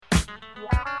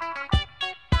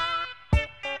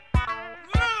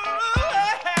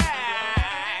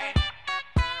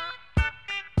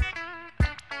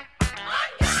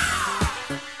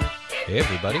Hey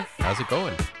everybody, how's it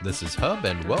going? This is Hub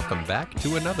and welcome back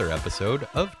to another episode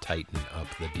of Tighten Up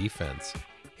the Defense,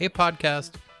 a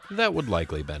podcast that would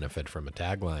likely benefit from a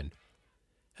tagline.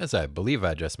 As I believe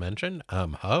I just mentioned,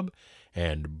 I'm Hub,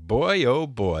 and boy oh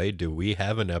boy do we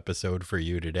have an episode for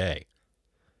you today.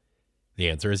 The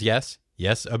answer is yes.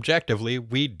 Yes, objectively,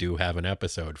 we do have an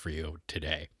episode for you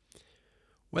today.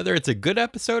 Whether it's a good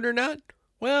episode or not,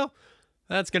 well,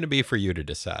 that's going to be for you to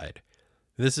decide.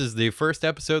 This is the first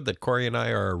episode that Corey and I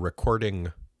are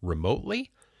recording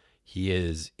remotely. He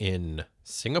is in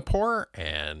Singapore,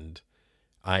 and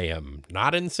I am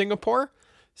not in Singapore,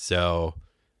 so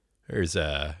there's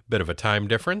a bit of a time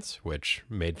difference, which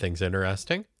made things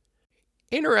interesting.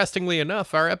 Interestingly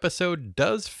enough, our episode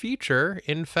does feature,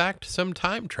 in fact, some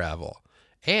time travel.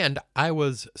 And I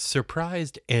was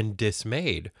surprised and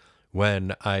dismayed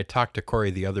when I talked to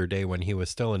Corey the other day when he was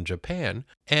still in Japan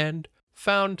and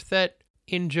found that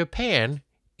in Japan,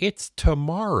 it's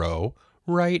tomorrow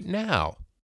right now.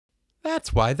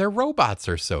 That's why their robots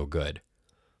are so good.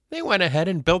 They went ahead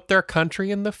and built their country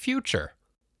in the future.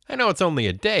 I know it's only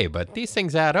a day, but these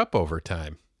things add up over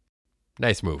time.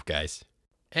 Nice move, guys.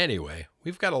 Anyway,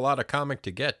 we've got a lot of comic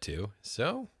to get to,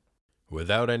 so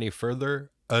without any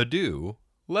further ado,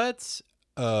 let's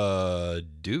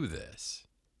do this.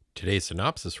 Today's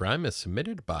synopsis rhyme is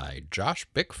submitted by Josh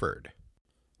Bickford.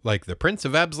 Like the Prince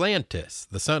of Atlantis,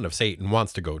 the son of Satan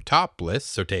wants to go topless,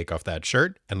 so take off that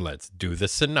shirt and let's do the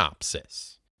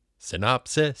synopsis.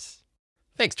 Synopsis.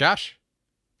 Thanks, Josh.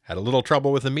 Had a little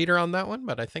trouble with the meter on that one,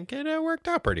 but I think it worked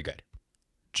out pretty good.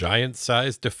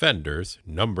 Giant-Sized Defenders,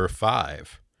 number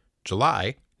 5.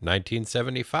 July,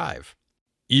 1975.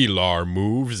 Elar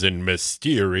moves in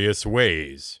mysterious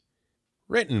ways.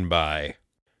 Written by,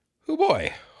 oh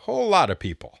boy, whole lot of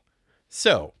people.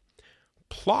 So,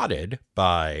 plotted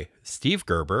by Steve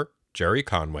Gerber, Jerry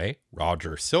Conway,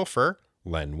 Roger Silfer,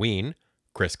 Len Wein,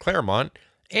 Chris Claremont,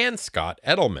 and Scott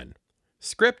Edelman.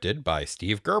 Scripted by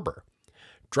Steve Gerber.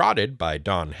 Draughted by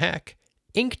Don Heck.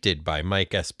 Inked by Mike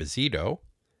Esposito.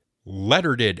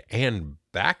 Lettered and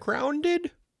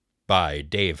backgrounded by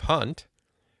Dave Hunt.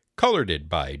 Colored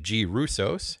by G.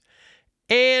 Russos.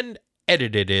 And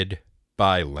edited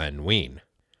by Len Wein.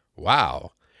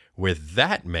 Wow. With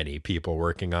that many people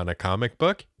working on a comic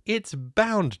book, it's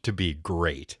bound to be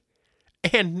great.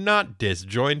 And not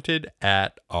disjointed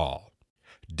at all.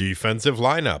 Defensive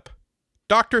lineup.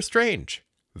 Doctor Strange,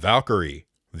 Valkyrie,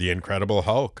 The Incredible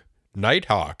Hulk,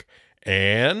 Nighthawk,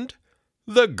 and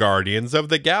the Guardians of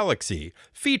the Galaxy,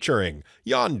 featuring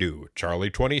Yondu, Charlie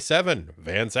 27,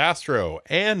 Vance Astro,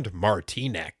 and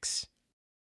Martinex.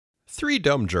 3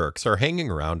 dumb jerks are hanging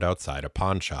around outside a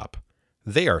pawn shop.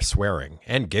 They are swearing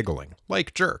and giggling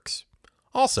like jerks.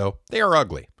 Also, they are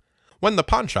ugly. When the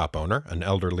pawn shop owner, an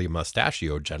elderly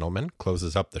mustachioed gentleman,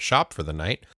 closes up the shop for the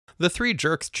night, the 3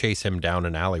 jerks chase him down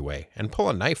an alleyway and pull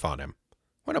a knife on him.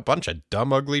 What a bunch of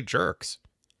dumb, ugly jerks.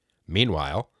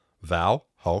 Meanwhile, Val,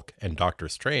 Hulk, and Doctor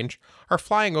Strange are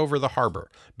flying over the harbor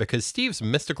because Steve's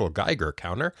mystical Geiger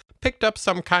counter picked up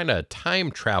some kind of time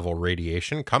travel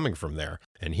radiation coming from there,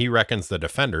 and he reckons the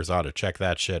Defenders ought to check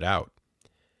that shit out.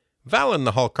 Val and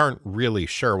the Hulk aren't really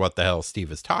sure what the hell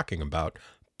Steve is talking about,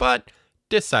 but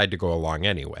decide to go along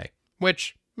anyway,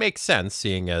 which makes sense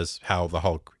seeing as how the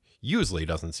Hulk usually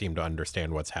doesn't seem to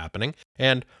understand what's happening,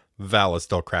 and Val is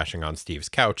still crashing on Steve's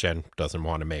couch and doesn't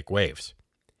want to make waves.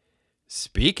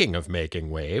 Speaking of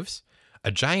making waves, a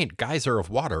giant geyser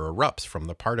of water erupts from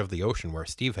the part of the ocean where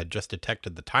Steve had just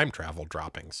detected the time travel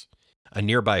droppings. A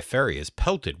nearby ferry is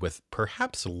pelted with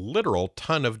perhaps a literal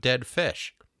ton of dead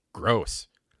fish. Gross.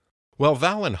 While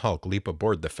Val and Hulk leap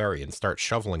aboard the ferry and start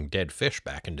shoveling dead fish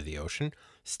back into the ocean,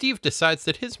 Steve decides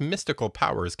that his mystical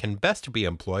powers can best be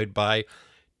employed by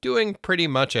doing pretty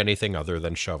much anything other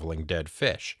than shoveling dead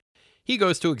fish. He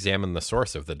goes to examine the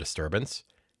source of the disturbance,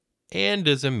 and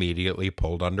is immediately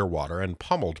pulled underwater and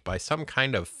pummeled by some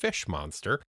kind of fish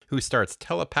monster who starts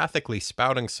telepathically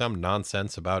spouting some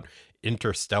nonsense about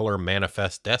interstellar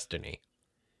manifest destiny.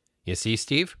 You see,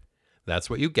 Steve?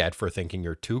 That's what you get for thinking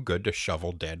you're too good to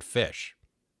shovel dead fish.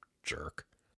 Jerk.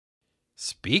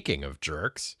 Speaking of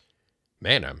jerks,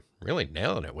 man, I'm really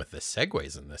nailing it with the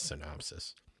segues in this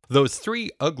synopsis. Those 3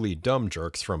 ugly dumb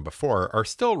jerks from before are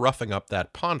still roughing up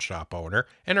that pawn shop owner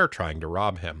and are trying to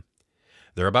rob him.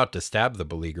 They're about to stab the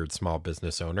beleaguered small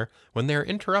business owner when they're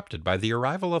interrupted by the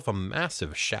arrival of a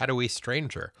massive, shadowy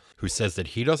stranger who says that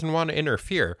he doesn't want to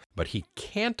interfere, but he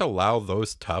can't allow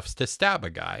those toughs to stab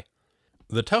a guy.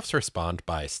 The toughs respond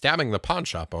by stabbing the pawn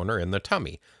shop owner in the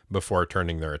tummy before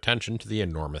turning their attention to the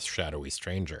enormous shadowy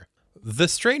stranger. The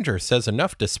stranger says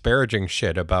enough disparaging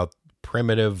shit about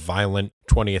primitive, violent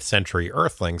 20th century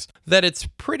Earthlings that it's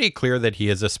pretty clear that he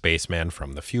is a spaceman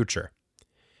from the future.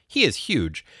 He is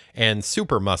huge and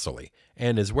super muscly,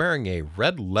 and is wearing a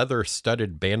red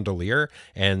leather-studded bandolier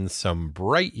and some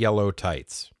bright yellow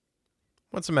tights.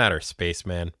 What's the matter,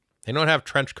 spaceman? They don't have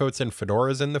trench coats and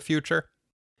fedoras in the future?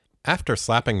 After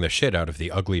slapping the shit out of the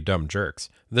ugly dumb jerks,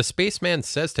 the spaceman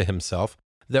says to himself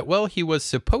that, well, he was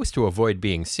supposed to avoid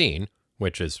being seen,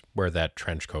 which is where that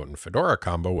trench coat and fedora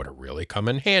combo would have really come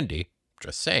in handy,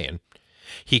 just saying.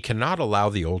 He cannot allow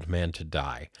the old man to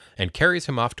die, and carries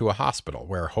him off to a hospital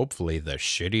where hopefully the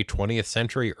shitty 20th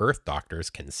century Earth doctors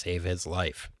can save his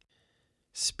life.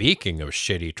 Speaking of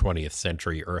shitty 20th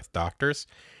century Earth doctors,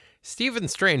 Stephen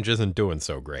Strange isn't doing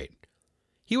so great.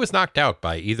 He was knocked out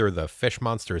by either the fish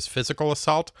monster's physical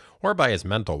assault or by his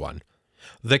mental one.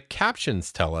 The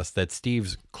captions tell us that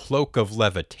Steve's cloak of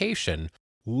levitation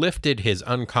lifted his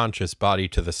unconscious body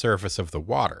to the surface of the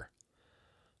water.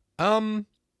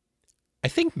 I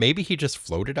think maybe he just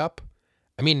floated up.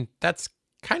 I mean, that's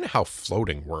kind of how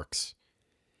floating works.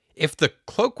 If the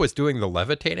cloak was doing the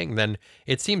levitating, then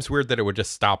it seems weird that it would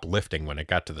just stop lifting when it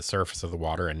got to the surface of the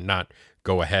water and not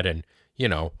go ahead and,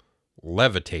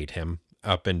 levitate him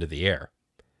up into the air.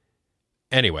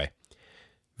 Anyway,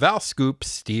 Val scoops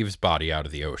Steve's body out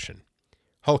of the ocean.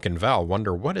 Hulk and Val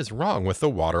wonder what is wrong with the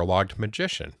waterlogged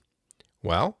magician.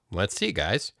 Well, let's see,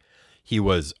 guys. He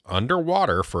was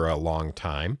underwater for a long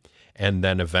time, and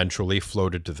then eventually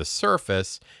floated to the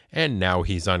surface, and now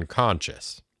he's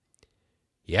unconscious.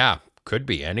 Yeah, could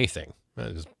be anything.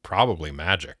 It's probably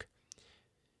magic.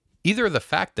 Either the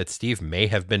fact that Steve may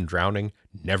have been drowning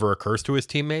never occurs to his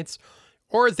teammates,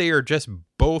 or they are just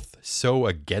both so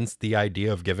against the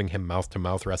idea of giving him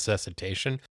mouth-to-mouth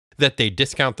resuscitation that they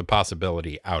discount the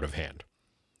possibility out of hand.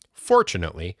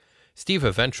 Fortunately, Steve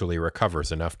eventually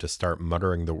recovers enough to start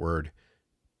muttering the word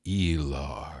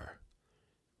Elar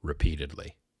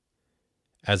repeatedly.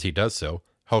 As he does so,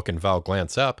 Hulk and Val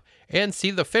glance up and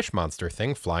see the fish monster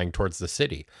thing flying towards the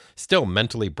city, still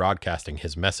mentally broadcasting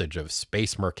his message of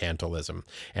space mercantilism,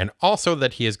 and also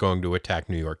that he is going to attack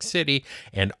New York City,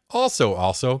 and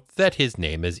also that his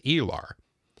name is Elar.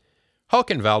 Hulk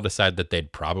and Val decide that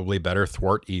they'd probably better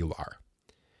thwart Elar.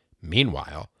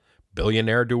 Meanwhile,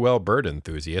 billionaire dual bird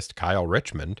enthusiast Kyle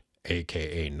Richmond,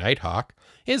 aka Nighthawk,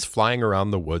 is flying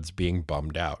around the woods being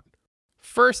bummed out.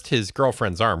 First, his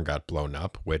girlfriend's arm got blown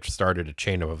up, which started a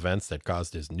chain of events that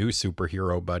caused his new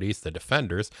superhero buddies, the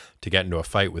Defenders, to get into a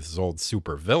fight with his old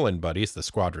supervillain buddies, the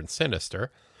Squadron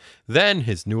Sinister. Then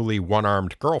his newly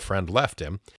one-armed girlfriend left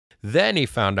him. Then he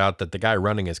found out that the guy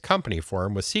running his company for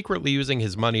him was secretly using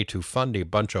his money to fund a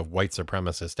bunch of white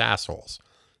supremacist assholes.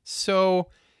 So,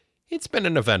 it's been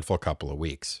an eventful couple of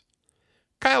weeks.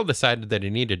 Kyle decided that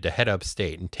he needed to head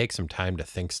upstate and take some time to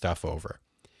think stuff over.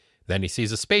 Then he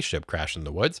sees a spaceship crash in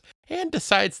the woods and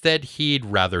decides that he'd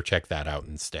rather check that out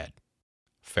instead.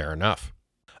 Fair enough.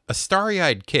 A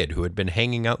starry-eyed kid who had been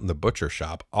hanging out in the butcher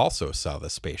shop also saw the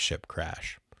spaceship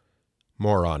crash.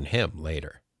 More on him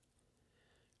later.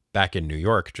 Back in New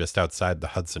York, just outside the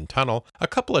Hudson Tunnel, a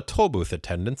couple of toll booth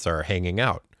attendants are hanging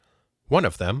out. One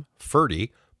of them,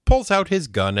 Ferdy, pulls out his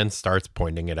gun and starts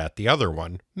pointing it at the other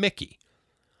one, Mickey.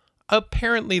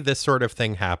 Apparently this sort of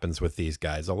thing happens with these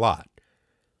guys a lot.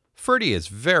 Ferdy is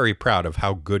very proud of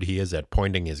how good he is at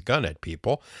pointing his gun at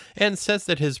people, and says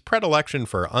that his predilection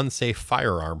for unsafe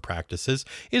firearm practices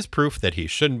is proof that he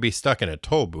shouldn't be stuck in a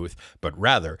toll booth, but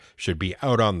rather should be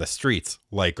out on the streets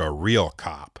like a real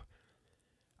cop.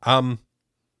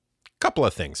 Couple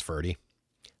of things, Ferdy.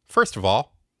 First of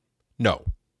all, no.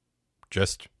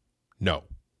 Just no.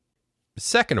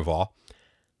 Second of all,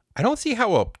 I don't see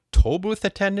how a toll booth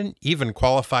attendant even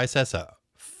qualifies as a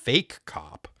fake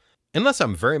cop. Unless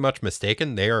I'm very much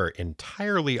mistaken, they are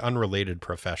entirely unrelated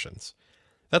professions.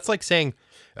 That's like saying,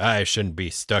 I shouldn't be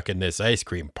stuck in this ice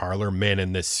cream parlor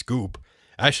manning this scoop.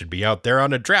 I should be out there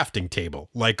on a drafting table,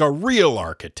 like a real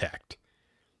architect.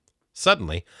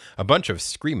 Suddenly, a bunch of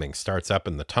screaming starts up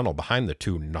in the tunnel behind the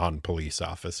two non-police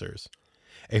officers.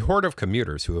 A horde of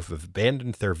commuters who have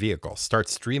abandoned their vehicle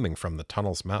starts streaming from the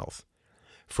tunnel's mouth.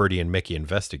 Ferdy and Mickey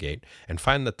investigate and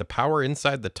find that the power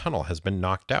inside the tunnel has been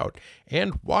knocked out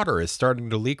and water is starting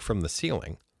to leak from the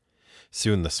ceiling.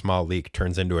 Soon the small leak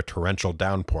turns into a torrential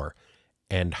downpour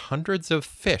and hundreds of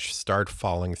fish start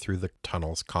falling through the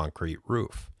tunnel's concrete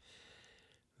roof.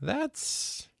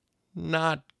 That's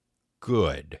not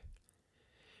good.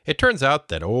 It turns out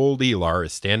that old Elar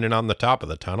is standing on the top of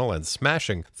the tunnel and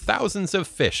smashing thousands of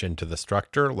fish into the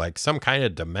structure like some kind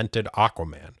of demented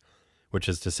Aquaman, which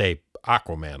is to say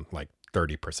Aquaman like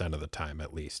 30% of the time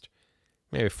at least.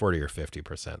 Maybe 40 or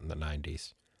 50% in the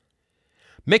 90s.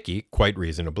 Mickey, quite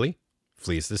reasonably,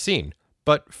 flees the scene,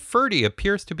 but Ferdy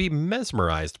appears to be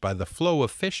mesmerized by the flow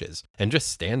of fishes and just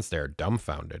stands there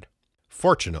dumbfounded.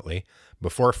 Fortunately,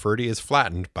 before Ferdy is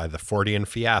flattened by the Fordian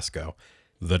fiasco,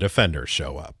 the Defenders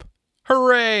show up.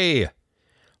 Hooray!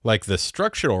 Like the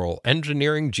structural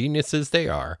engineering geniuses they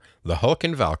are, the Hulk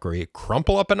and Valkyrie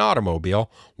crumple up an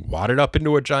automobile, wad it up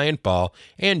into a giant ball,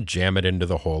 and jam it into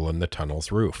the hole in the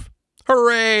tunnel's roof.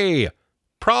 Hooray!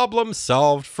 Problem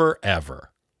solved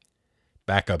forever.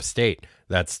 Back upstate,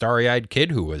 that starry-eyed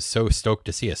kid who was so stoked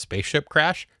to see a spaceship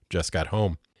crash just got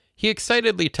home. He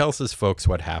excitedly tells his folks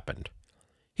what happened.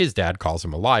 His dad calls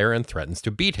him a liar and threatens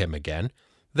to beat him again,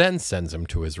 then sends him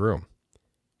to his room.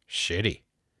 Shitty.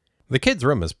 The kid's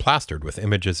room is plastered with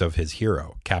images of his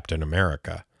hero, Captain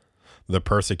America. The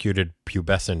persecuted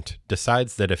pubescent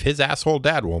decides that if his asshole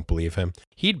dad won't believe him,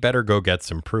 he'd better go get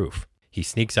some proof. He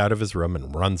sneaks out of his room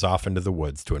and runs off into the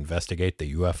woods to investigate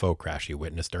the UFO crash he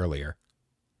witnessed earlier.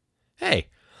 Hey,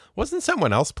 wasn't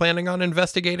someone else planning on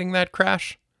investigating that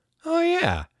crash? Oh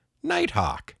yeah,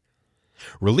 Nighthawk.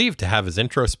 Relieved to have his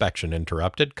introspection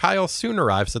interrupted, Kyle soon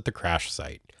arrives at the crash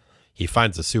site. He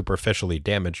finds a superficially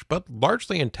damaged but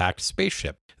largely intact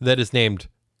spaceship that is named,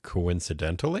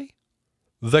 coincidentally,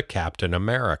 the Captain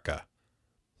America.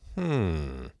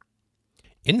 Inside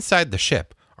the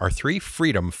ship are 3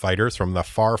 freedom fighters from the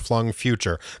far-flung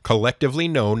future, collectively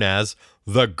known as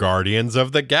the Guardians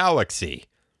of the Galaxy.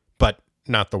 But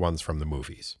not the ones from the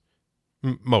movies.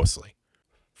 Mostly.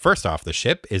 First off the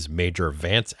ship is Major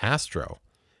Vance Astro.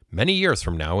 Many years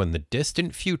from now, in the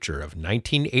distant future of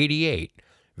 1988,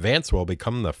 Vance will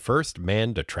become the first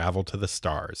man to travel to the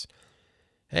stars.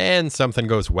 And something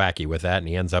goes wacky with that and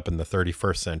he ends up in the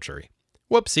 31st century.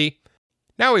 Whoopsie.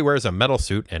 Now he wears a metal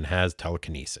suit and has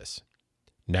telekinesis.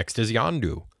 Next is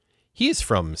Yondu. He's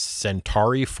from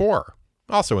Centauri 4,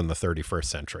 also in the 31st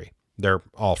century. They're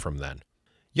all from then.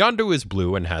 Yondu is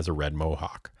blue and has a red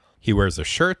mohawk. He wears a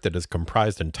shirt that is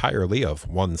comprised entirely of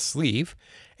one sleeve,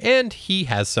 and he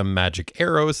has some magic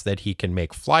arrows that he can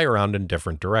make fly around in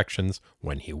different directions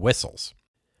when he whistles.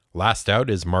 Last out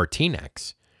is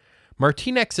Martinex.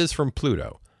 Martinex is from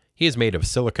Pluto. He is made of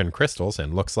silicon crystals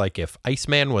and looks like if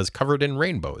Iceman was covered in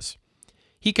rainbows.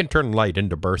 He can turn light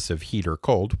into bursts of heat or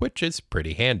cold, which is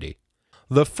pretty handy.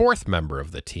 The 4th member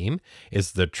of the team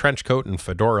is the trenchcoat and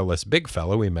fedora-less big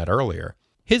fellow we met earlier.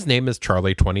 His name is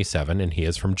Charlie 27 and he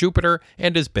is from Jupiter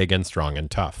and is big and strong and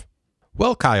tough.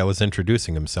 While Kyle is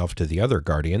introducing himself to the other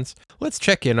Guardians, let's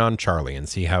check in on Charlie and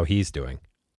see how he's doing.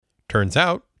 Turns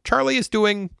out, Charlie is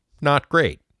doing not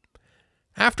great.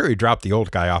 After he dropped the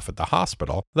old guy off at the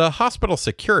hospital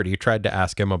security tried to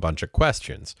ask him a bunch of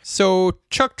questions. So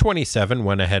Chuck 27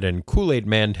 went ahead and Kool-Aid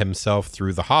manned himself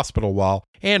through the hospital wall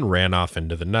and ran off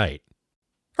into the night.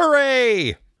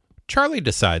 Hooray! Charlie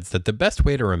decides that the best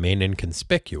way to remain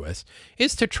inconspicuous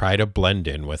is to try to blend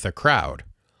in with a crowd.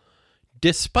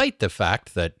 Despite the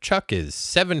fact that Chuck is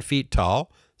 7 feet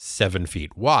tall, 7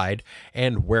 feet wide,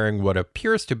 and wearing what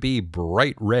appears to be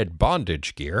bright red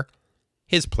bondage gear,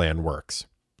 his plan works.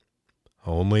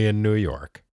 Only in New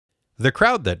York. The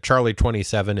crowd that Charlie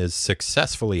 27 is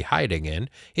successfully hiding in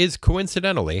is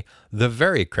coincidentally the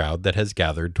very crowd that has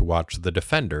gathered to watch the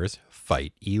Defenders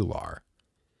fight Elar.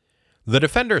 The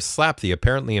Defenders slap the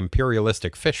apparently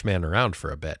imperialistic fishman around for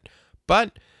a bit,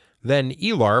 but then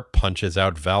Elar punches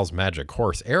out Val's magic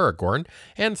horse Aragorn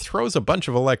and throws a bunch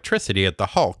of electricity at the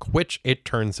Hulk, which it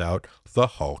turns out the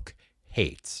Hulk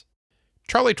hates.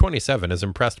 Charlie 27 is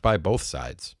impressed by both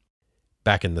sides.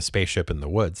 Back in the spaceship in the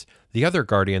woods, the other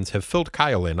Guardians have filled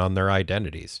Kyle in on their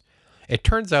identities. It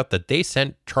turns out that they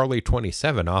sent Charlie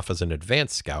 27 off as an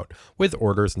advance scout with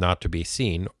orders not to be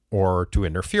seen or to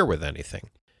interfere with anything.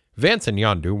 Vance and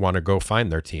Yondu want to go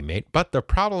find their teammate, but the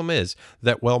problem is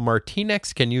that while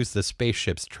Martinex can use the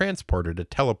spaceship's transporter to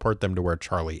teleport them to where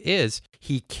Charlie is,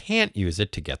 he can't use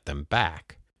it to get them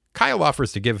back. Kyle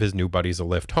offers to give his new buddies a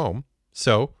lift home,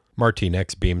 so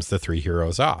Martinex beams the 3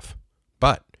 heroes off.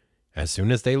 But as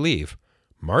soon as they leave,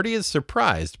 Marty is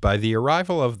surprised by the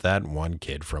arrival of that one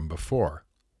kid from before.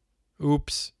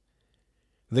 Oops.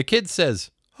 The kid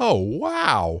says, "Oh,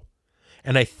 wow."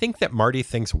 And I think that Marty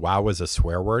thinks wow is a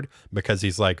swear word because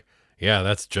he's like, yeah,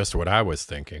 that's just what I was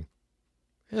thinking.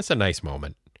 It's a nice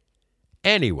moment.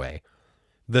 Anyway,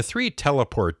 the 3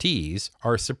 teleportees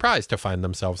are surprised to find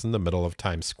themselves in the middle of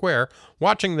Times Square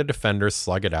watching the Defenders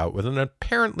slug it out with an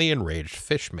apparently enraged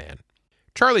fishman.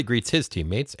 Charlie greets his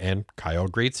teammates and Kyle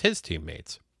greets his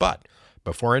teammates. But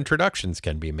before introductions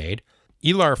can be made,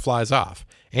 Elar flies off,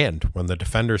 and when the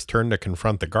Defenders turn to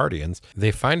confront the Guardians, they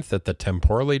find that the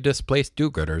temporally displaced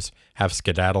do-gooders have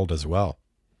skedaddled as well.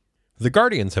 The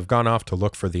Guardians have gone off to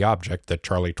look for the object that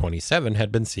Charlie 27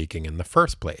 had been seeking in the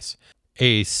first place.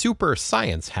 A super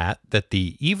science hat that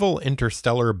the evil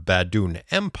interstellar Badoon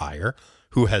Empire,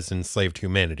 who has enslaved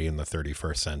humanity in the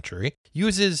 31st century,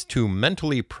 uses to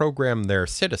mentally program their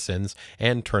citizens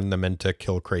and turn them into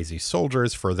kill-crazy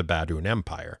soldiers for the Badoon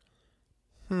Empire.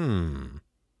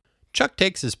 Chuck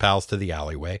takes his pals to the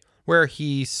alleyway, where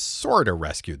he sorta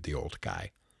rescued the old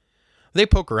guy. They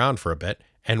poke around for a bit,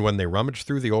 and when they rummage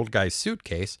through the old guy's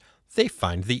suitcase, they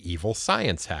find the evil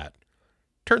science hat.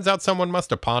 Turns out someone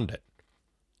must have pawned it.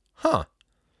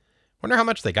 Wonder how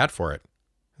much they got for it.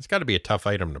 It's got to be a tough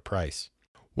item to price.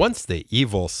 Once the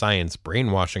evil science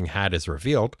brainwashing hat is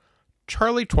revealed,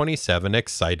 Charlie 27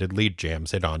 excitedly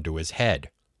jams it onto his head.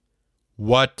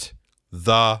 What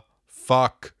the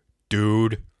fuck,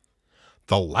 dude?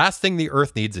 The last thing the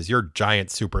Earth needs is your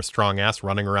giant super strong ass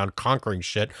running around conquering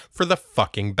shit for the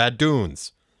fucking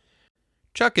Badoons.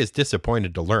 Chuck is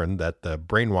disappointed to learn that the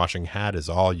brainwashing hat is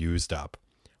all used up.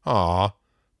 Aw,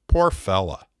 poor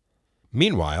fella.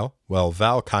 Meanwhile, while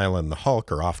Val, Kyle, and the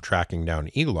Hulk are off tracking down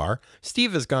Elar,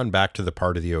 Steve has gone back to the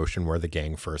part of the ocean where the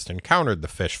gang first encountered the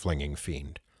fish-flinging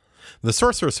fiend. The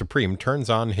Sorcerer Supreme turns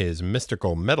on his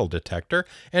mystical metal detector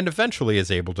and eventually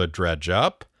is able to dredge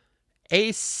up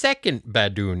a second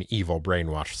Badoon evil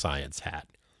brainwash science hat.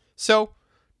 So,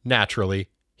 naturally,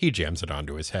 he jams it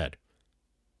onto his head.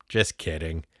 Just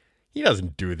kidding. He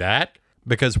doesn't do that.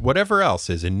 Because whatever else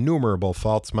his innumerable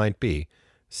faults might be,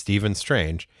 Stephen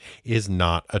Strange is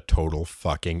not a total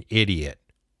fucking idiot.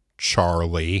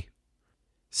 Charlie.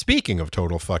 Speaking of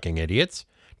total fucking idiots,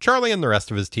 Charlie and the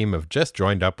rest of his team have just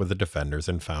joined up with the Defenders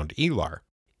and found Elar.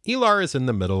 Elar is in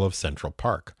the middle of Central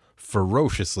Park,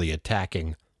 ferociously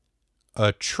attacking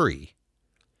a tree.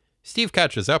 Steve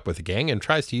catches up with the gang and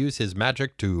tries to use his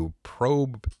magic to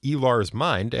probe Elar's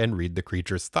mind and read the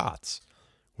creature's thoughts.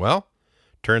 Well,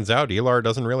 turns out Elar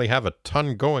doesn't really have a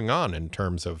ton going on in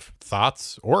terms of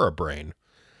thoughts or a brain.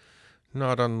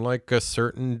 Not unlike a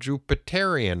certain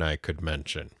Jupiterian I could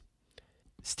mention.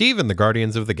 Steve and the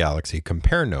Guardians of the Galaxy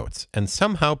compare notes and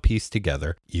somehow piece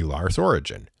together Elar's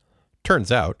origin.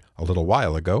 Turns out, a little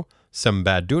while ago, some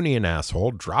Badoonian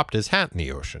asshole dropped his hat in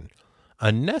the ocean.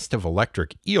 A nest of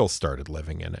electric eels started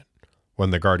living in it.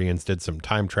 When the Guardians did some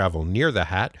time travel near the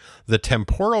hat, the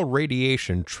temporal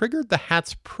radiation triggered the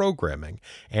hat's programming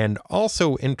and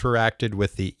also interacted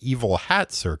with the evil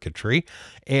hat circuitry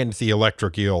and the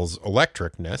electric eel's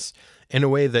electricness in a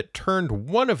way that turned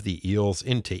one of the eels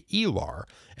into Elar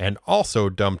and also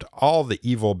dumped all the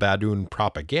evil Badoon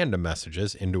propaganda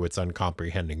messages into its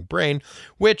uncomprehending brain,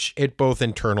 which it both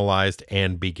internalized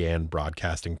and began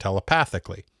broadcasting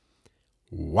telepathically.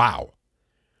 Wow.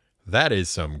 That is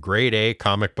some grade A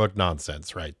comic book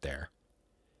nonsense right there.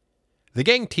 The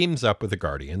gang teams up with the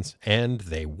Guardians, and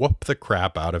they whoop the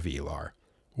crap out of Elar.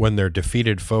 When their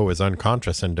defeated foe is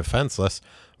unconscious and defenseless,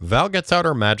 Val gets out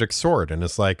her magic sword and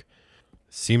is like,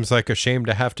 seems like a shame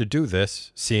to have to do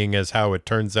this, seeing as how it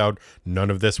turns out none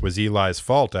of this was Eli's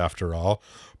fault after all.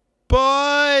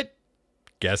 But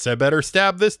guess I better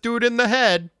stab this dude in the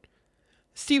head.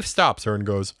 Steve stops her and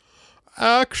goes,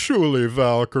 actually,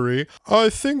 Valkyrie, I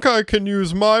think I can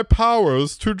use my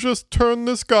powers to just turn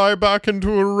this guy back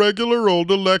into a regular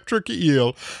old electric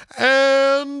eel.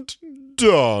 And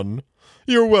done.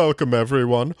 You're welcome,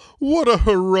 everyone. What a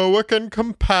heroic and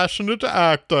compassionate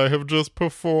act I have just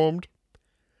performed.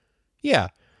 Yeah,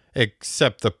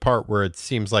 except the part where it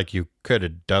seems like you could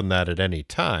have done that at any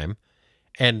time.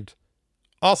 And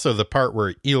also the part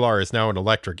where Elar is now an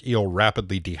electric eel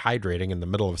rapidly dehydrating in the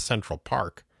middle of Central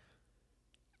Park.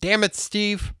 Damn it,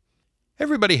 Steve.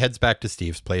 Everybody heads back to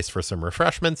Steve's place for some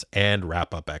refreshments and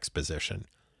wrap-up exposition.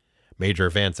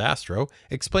 Major Vance Astro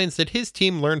explains that his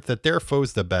team learned that their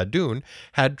foes, the Badoon,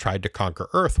 had tried to conquer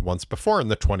Earth once before in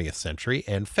the 20th century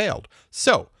and failed.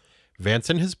 So, Vance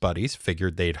and his buddies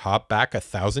figured they'd hop back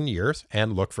 1,000 years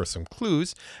and look for some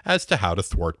clues as to how to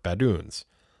thwart Badoons.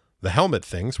 The helmet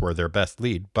things were their best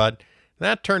lead, but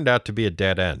that turned out to be a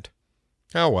dead end.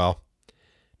 Oh well.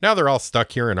 Now they're all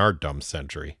stuck here in our dumb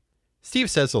century.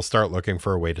 Steve says he'll start looking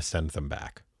for a way to send them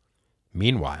back.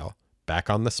 Meanwhile,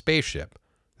 back on the spaceship,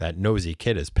 that nosy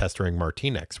kid is pestering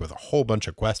Martinex with a whole bunch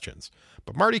of questions,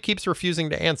 but Marty keeps refusing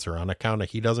to answer on account of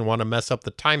he doesn't want to mess up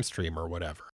the time stream or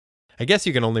whatever. I guess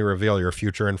you can only reveal your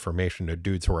future information to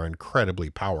dudes who are incredibly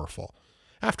powerful.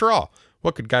 After all,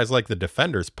 what could guys like the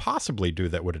Defenders possibly do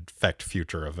that would affect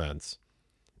future events?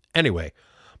 Anyway,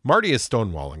 Marty is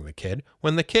stonewalling the kid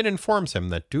when the kid informs him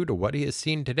that due to what he has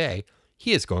seen today,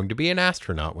 he is going to be an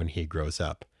astronaut when he grows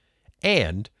up,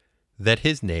 and that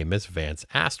his name is Vance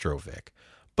Astrovic.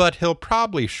 but he'll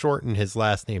probably shorten his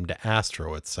last name to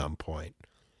Astro at some point.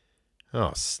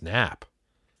 Oh, snap.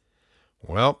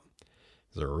 Well,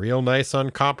 it's a real nice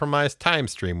uncompromised time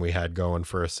stream we had going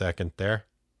for a second there.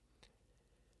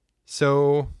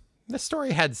 So, this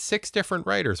story had 6 different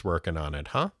writers working on it,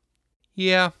 huh?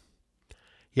 Yeah,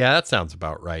 that sounds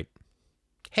about right.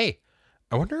 Hey,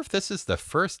 I wonder if this is the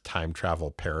first time travel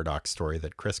paradox story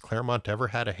that Chris Claremont ever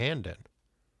had a hand in.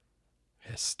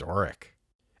 Historic.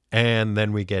 And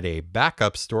then we get a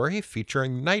backup story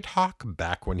featuring Nighthawk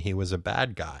back when he was a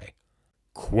bad guy.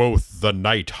 Quoth the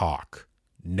Nighthawk,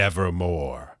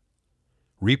 nevermore.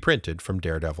 Reprinted from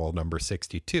Daredevil number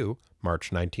 62,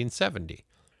 March 1970.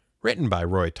 Written by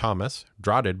Roy Thomas,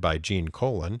 draughted by Gene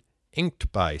Colan,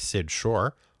 inked by Sid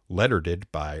Shore,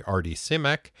 lettered by Artie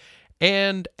Simek,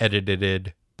 and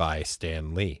edited by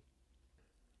Stan Lee.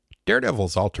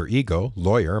 Daredevil's alter ego,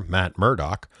 lawyer Matt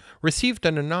Murdock, received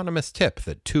an anonymous tip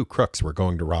that 2 crooks were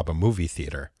going to rob a movie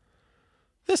theater.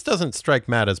 This doesn't strike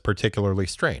Matt as particularly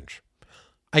strange.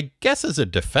 I guess as a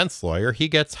defense lawyer, he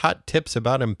gets hot tips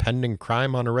about impending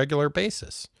crime on a regular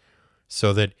basis,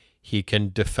 so that he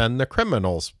can defend the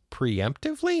criminals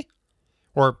preemptively?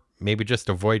 Or maybe just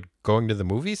avoid going to the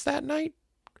movies that night?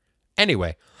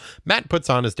 Anyway, Matt puts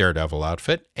on his Daredevil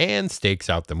outfit and stakes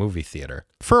out the movie theater.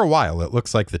 For a while, it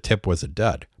looks like the tip was a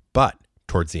dud, but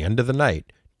towards the end of the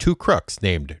night, 2 crooks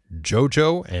named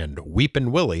Jojo and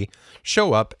Weepin' Willie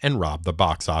show up and rob the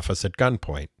box office at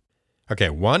gunpoint. Okay,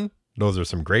 1, those are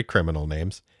some great criminal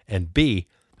names, and B,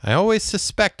 I always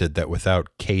suspected that without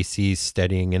Casey's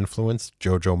steadying influence,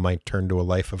 Jojo might turn to a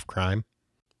life of crime.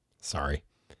 Sorry.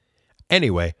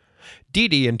 Anyway, Dee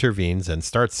Dee intervenes and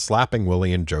starts slapping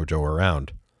Willie and Jojo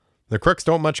around. The crooks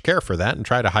don't much care for that and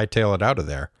try to hightail it out of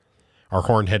there. Our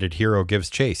horn-headed hero gives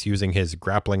chase using his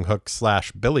grappling hook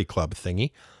 / billy club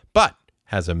thingy, but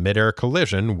has a midair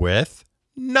collision with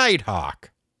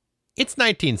Nighthawk. It's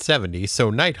 1970,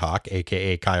 so Nighthawk,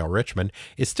 aka Kyle Richmond,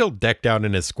 is still decked out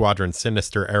in his Squadron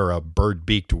Sinister era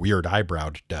bird-beaked weird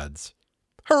eyebrowed duds.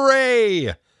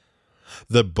 Hooray!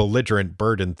 The belligerent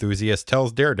bird enthusiast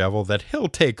tells Daredevil that he'll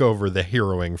take over the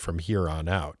heroing from here on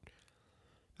out.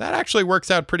 That actually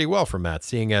works out pretty well for Matt,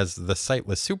 seeing as the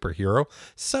sightless superhero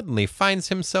suddenly finds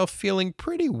himself feeling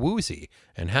pretty woozy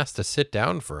and has to sit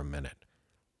down for a minute.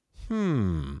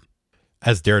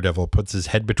 As Daredevil puts his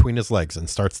head between his legs and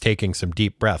starts taking some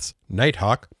deep breaths,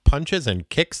 Nighthawk punches and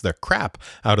kicks the crap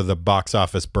out of the box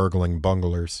office burgling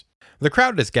bunglers. The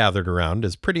crowd is gathered around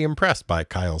is pretty impressed by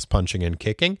Kyle's punching and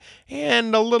kicking,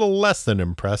 and a little less than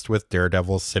impressed with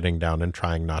Daredevil sitting down and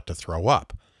trying not to throw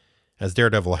up. As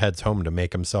Daredevil heads home to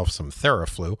make himself some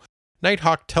Theraflu,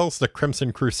 Nighthawk tells the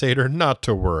Crimson Crusader not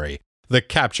to worry. The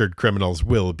captured criminals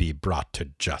will be brought to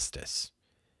justice.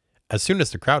 As soon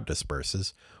as the crowd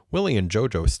disperses, Willie and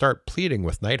Jojo start pleading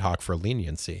with Nighthawk for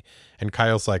leniency, and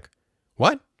Kyle's like,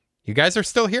 "What? You guys are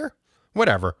still here?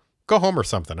 Whatever. Go home or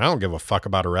something. I don't give a fuck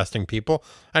about arresting people.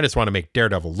 I just want to make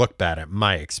Daredevil look bad at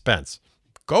my expense.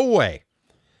 Go away."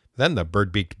 Then the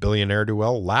bird-beaked billionaire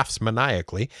duel laughs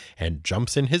maniacally and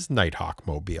jumps in his Nighthawk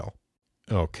mobile.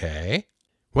 Okay.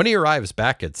 When he arrives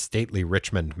back at stately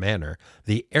Richmond Manor,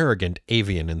 the arrogant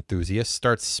avian enthusiast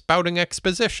starts spouting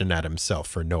exposition at himself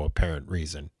for no apparent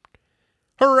reason.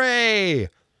 Hooray!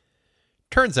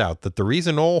 Turns out that the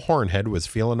reason old Hornhead was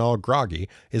feeling all groggy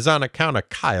is on account of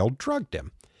Kyle drugged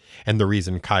him. And the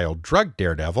reason Kyle drugged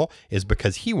Daredevil is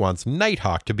because he wants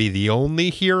Nighthawk to be the only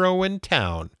hero in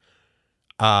town.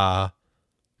 Kyle?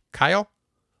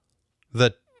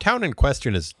 The town in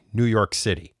question is New York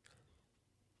City.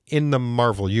 In the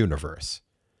Marvel Universe.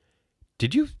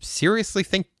 Did you seriously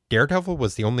think Daredevil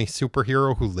was the only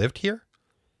superhero who lived here?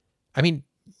 I mean,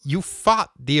 you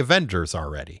fought the Avengers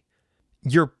already.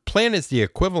 Your plan is the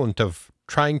equivalent of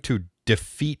trying to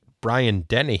defeat Brian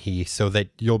Dennehy so that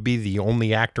you'll be the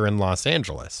only actor in Los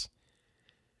Angeles.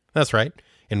 That's right.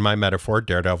 In my metaphor,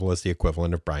 Daredevil is the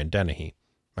equivalent of Brian Dennehy.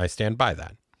 I stand by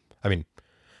that. I mean,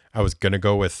 I was going to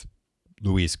go with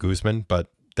Luis Guzman,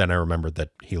 but then I remembered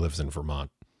that he lives in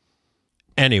Vermont.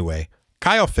 Anyway,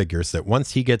 Kyle figures that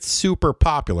once he gets super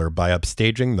popular by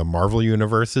upstaging the Marvel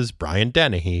Universe's Brian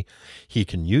Dennehy, he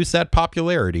can use that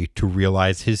popularity to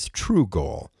realize his true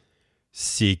goal,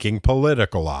 seeking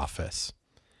political office.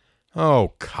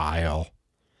 Oh, Kyle.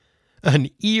 An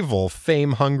evil,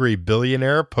 fame-hungry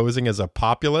billionaire posing as a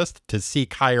populist to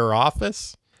seek higher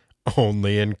office?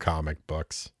 Only in comic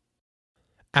books.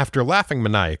 After laughing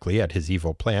maniacally at his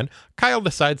evil plan, Kyle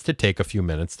decides to take a few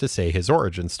minutes to say his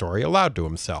origin story aloud to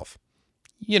himself.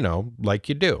 You know, like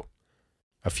you do.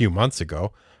 A few months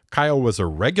ago, Kyle was a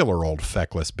regular old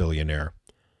feckless billionaire.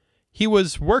 He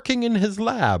was working in his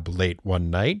lab late one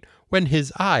night when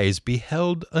his eyes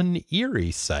beheld an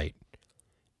eerie sight.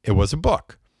 It was a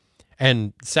book,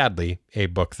 and sadly, a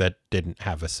book that didn't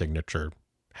have a signature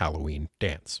Halloween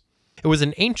dance. It was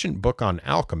an ancient book on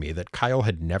alchemy that Kyle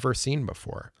had never seen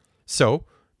before. So,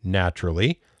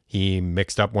 naturally, he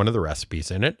mixed up one of the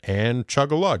recipes in it and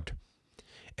chug-a-lugged.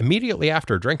 Immediately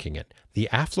after drinking it, the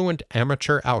affluent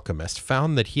amateur alchemist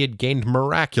found that he had gained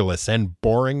miraculous and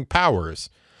boring powers.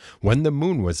 When the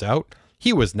moon was out,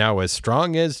 he was now as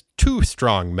strong as 2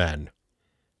 strong men.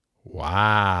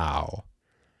 Wow.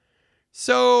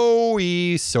 So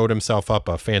he sewed himself up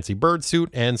a fancy bird suit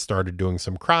and started doing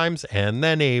some crimes, and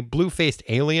then a blue-faced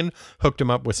alien hooked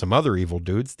him up with some other evil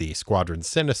dudes, the Squadron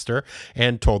Sinister,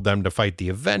 and told them to fight the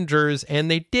Avengers, and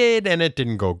they did, and it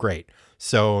didn't go great.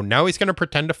 So now he's going to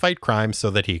pretend to fight crime so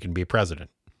that he can be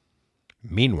president.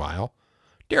 Meanwhile,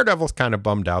 Daredevil's kind of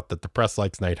bummed out that the press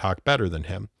likes Nighthawk better than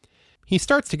him. He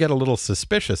starts to get a little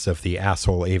suspicious of the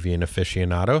asshole avian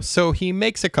aficionado, so he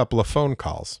makes a couple of phone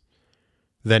calls.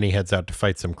 Then he heads out to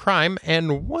fight some crime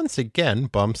and once again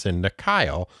bumps into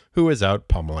Kyle, who is out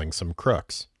pummeling some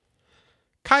crooks.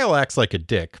 Kyle acts like a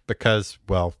dick because,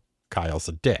 well, Kyle's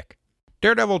a dick.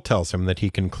 Daredevil tells him that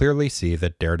he can clearly see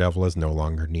that Daredevil is no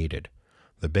longer needed.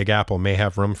 The Big Apple may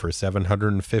have room for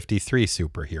 753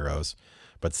 superheroes,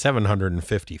 but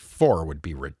 754 would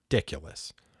be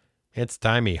ridiculous. It's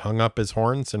time he hung up his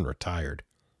horns and retired.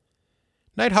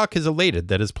 Nighthawk is elated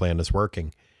that his plan is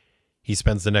working. He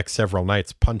spends the next several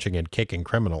nights punching and kicking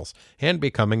criminals and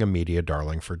becoming a media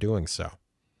darling for doing so.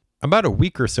 About a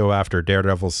week or so after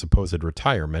Daredevil's supposed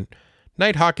retirement,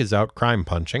 Nighthawk is out crime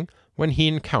punching when he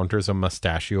encounters a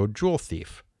mustachioed jewel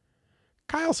thief.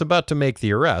 Kyle's about to make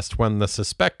the arrest when the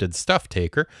suspected stuff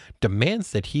taker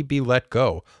demands that he be let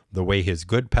go, the way his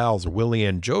good pals Willie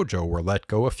and Jojo were let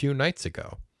go a few nights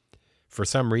ago. For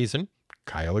some reason,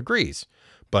 Kyle agrees,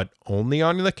 but only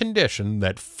on the condition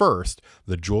that first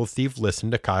the jewel thief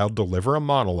listened to Kyle deliver a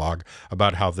monologue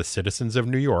about how the citizens of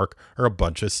New York are a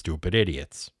bunch of stupid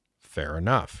idiots. Fair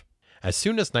enough. As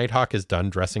soon as Nighthawk is done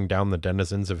dressing down the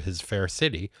denizens of his fair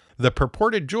city, the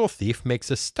purported jewel thief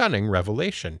makes a stunning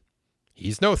revelation.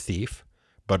 He's no thief,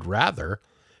 but rather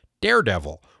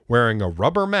Daredevil, wearing a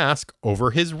rubber mask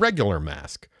over his regular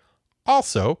mask.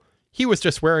 Also, he was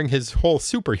just wearing his whole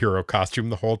superhero costume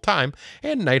the whole time,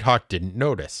 and Nighthawk didn't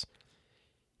notice.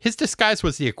 His disguise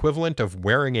was the equivalent of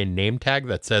wearing a name tag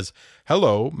that says,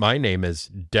 "Hello, my name is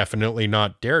definitely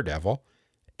not Daredevil,"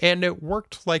 and it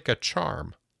worked like a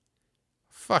charm.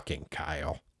 Fucking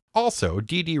Kyle. Also,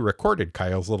 Dee recorded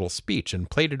Kyle's little speech and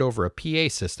played it over a PA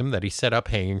system that he set up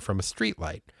hanging from a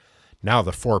streetlight. Now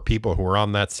the 4 people who were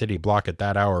on that city block at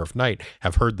that hour of night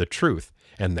have heard the truth,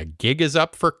 and the gig is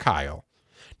up for Kyle.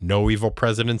 No evil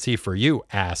presidency for you,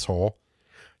 asshole.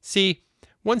 See,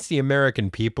 once the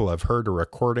American people have heard a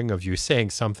recording of you saying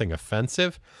something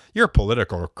offensive, your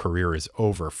political career is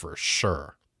over for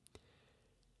sure.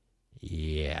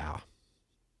 Yeah.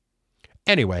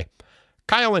 Anyway,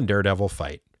 Kyle and Daredevil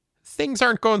fight. Things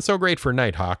aren't going so great for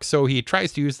Nighthawk, so he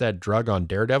tries to use that drug on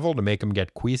Daredevil to make him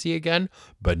get queasy again,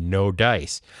 but no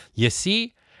dice. You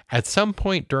see, at some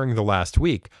point during the last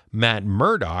week, Matt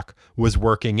Murdock was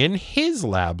working in his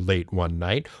lab late one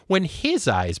night when his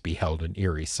eyes beheld an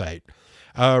eerie sight,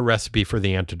 a recipe for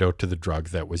the antidote to the drug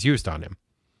that was used on him.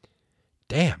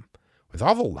 Damn, with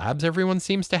all the labs everyone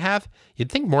seems to have, you'd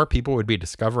think more people would be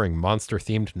discovering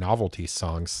monster-themed novelty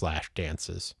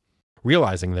songs/dances.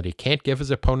 Realizing that he can't give his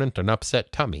opponent an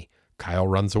upset tummy, Kyle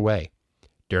runs away.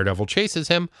 Daredevil chases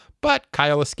him, but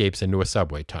Kyle escapes into a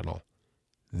subway tunnel.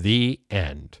 The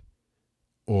end.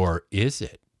 Or is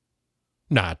it?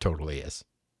 Nah, it totally is.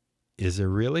 Is it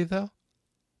really, though?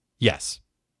 Yes.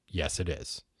 Yes, it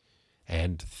is.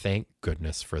 And thank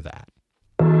goodness for that.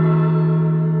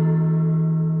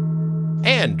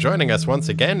 And joining us once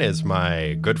again is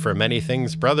my good for many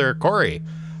things brother, Corey.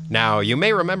 Now, you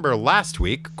may remember last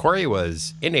week, Corey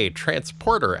was in a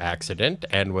transporter accident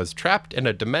and was trapped in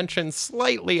a dimension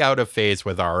slightly out of phase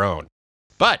with our own.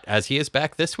 But as he is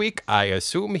back this week, I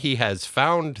assume he has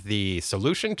found the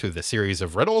solution to the series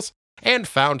of riddles and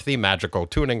found the magical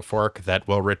tuning fork that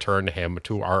will return him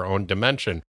to our own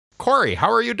dimension. Corey,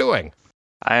 how are you doing?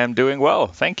 I am doing well,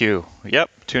 thank you. Yep,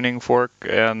 tuning fork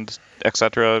and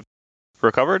etc.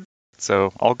 recovered,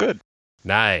 so all good.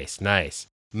 Nice, nice.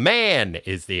 Man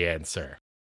is the answer.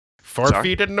 4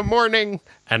 feet in the morning,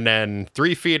 and then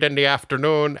 3 feet in the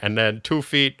afternoon, and then 2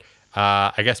 feet,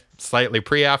 I guess, slightly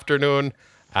pre-afternoon,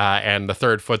 and the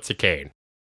third foot's a cane.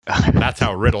 That's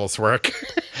how riddles work.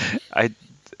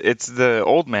 It's the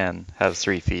old man has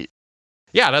 3 feet.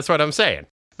 Yeah, that's what I'm saying.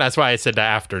 That's why I said the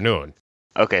afternoon.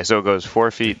 Okay, so it goes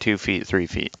 4 feet, 2 feet, 3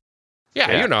 feet.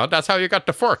 Yeah, Yeah. you know, that's how you got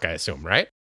the fork, I assume, right?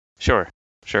 Sure.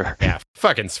 Yeah,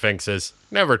 fucking sphinxes.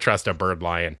 Never trust a bird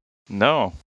lion.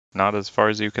 No, not as far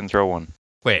as you can throw one.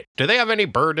 Wait, do they have any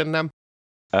bird in them?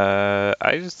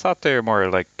 I just thought they were more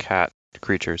like cat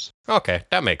creatures. Okay,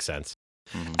 that makes sense.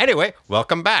 Mhm. Anyway,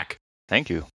 welcome back. Thank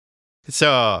you.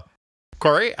 So,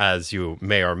 Corey, as you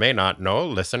may or may not know,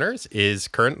 listeners, is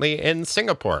currently in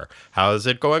Singapore. How's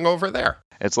it going over there?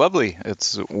 It's lovely.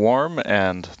 It's warm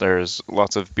and there's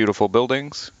lots of beautiful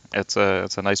buildings. It's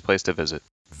a nice place to visit.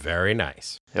 Very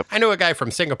nice. Yep. I knew a guy from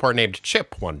Singapore named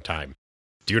Chip one time.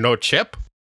 Do you know Chip?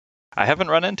 I haven't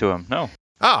run into him. No.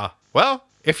 Ah, well,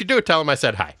 if you do, tell him I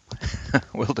said hi.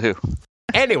 Will do.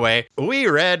 Anyway, we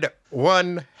read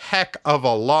one heck of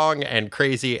a long and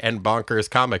crazy and bonkers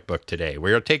comic book today.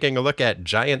 We are taking a look at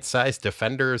Giant Size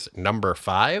Defenders number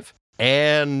 5.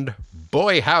 And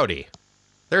boy howdy,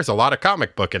 there's a lot of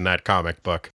comic book in that comic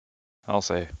book. I'll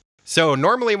say. So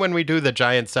normally when we do the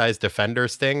Giant Size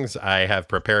Defenders things, I have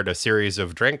prepared a series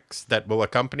of drinks that will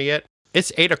accompany it.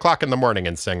 It's 8 o'clock in the morning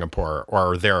in Singapore,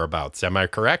 or thereabouts. Am I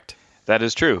correct? That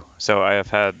is true. So I have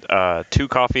had 2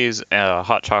 coffees, a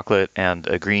hot chocolate, and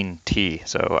a green tea.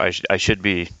 So I should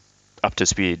be up to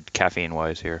speed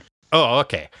caffeine-wise here. Oh,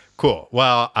 okay. Cool.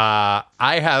 Well,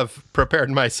 I have prepared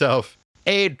myself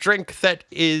a drink that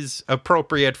is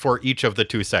appropriate for each of the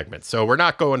 2 segments. So we're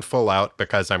not going full out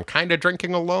because I'm kind of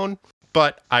drinking alone,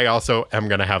 but I also am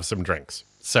going to have some drinks.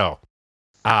 So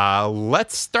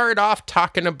let's start off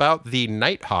talking about the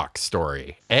Nighthawk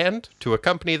story. And to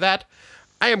accompany that,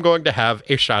 I am going to have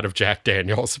a shot of Jack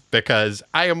Daniels because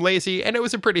I am lazy and it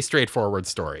was a pretty straightforward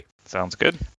story. Sounds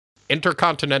good.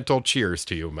 Intercontinental cheers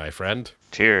to you, my friend.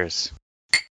 Cheers.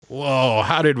 Whoa,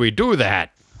 how did we do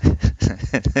that?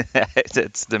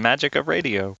 It's the magic of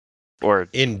radio. Or,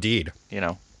 Indeed.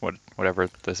 whatever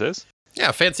this is.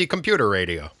 Yeah, fancy computer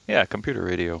radio. Yeah, computer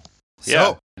radio. So,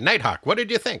 Yeah. Nighthawk, what did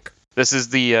you think? This is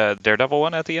the Daredevil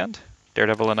one at the end?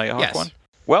 Daredevil and Nighthawk Yes. one?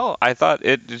 Well, I thought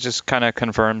it just kind of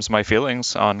confirms my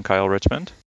feelings on Kyle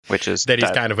Richmond, which is That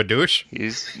he's kind of a douche?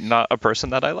 he's not a person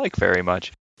that I like very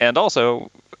much. And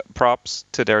also, props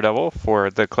to Daredevil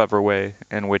for the clever way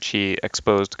in which he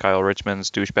exposed Kyle Richmond's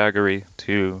douchebaggery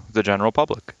to the general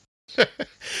public.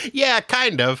 Yeah,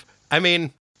 kind of. I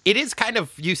mean, it is kind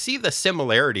of, you see the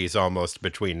similarities almost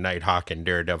between Nighthawk and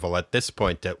Daredevil at this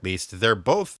point, at least. They're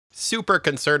both super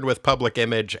concerned with public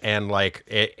image, and like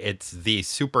it's the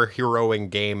superheroing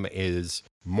game is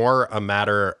more a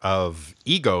matter of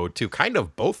ego to kind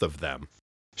of both of them.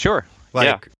 Sure. Like,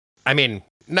 Yeah. I mean,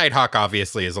 Nighthawk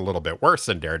obviously is a little bit worse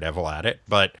than Daredevil at it,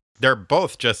 but they're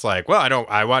both just like, well,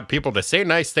 I want people to say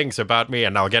nice things about me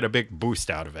and I'll get a big boost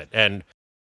out of it. And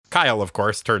Kyle, of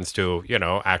course, turns to,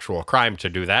 actual crime to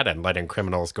do that and letting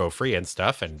criminals go free and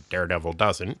stuff, and Daredevil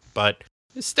doesn't. But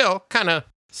it's still kind of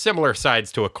similar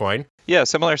sides to a coin. Yeah,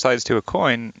 similar sides to a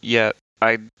coin, yet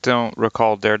I don't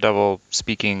recall Daredevil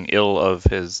speaking ill of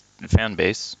his fan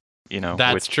base,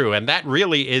 That's true. And that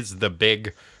really is the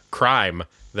big crime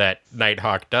that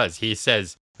Nighthawk does. He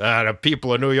says, the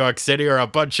people of New York City are a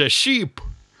bunch of sheep.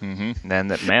 Mm-hmm.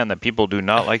 And that people do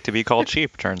not like to be called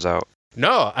sheep, turns out.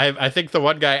 No, I think the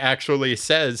one guy actually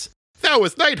says, that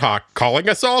was Nighthawk calling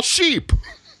us all sheep.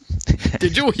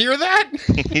 Did you hear that?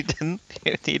 He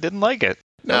didn't like it.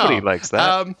 No. Nobody likes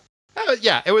that.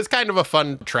 Yeah, it was kind of a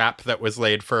fun trap that was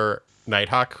laid for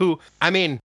Nighthawk, who, I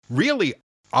mean, really,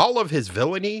 all of his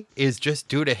villainy is just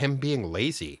due to him being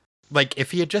lazy. Like,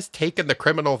 if he had just taken the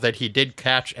criminal that he did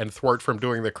catch and thwart from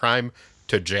doing the crime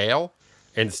to jail,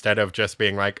 instead of just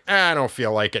being like, I don't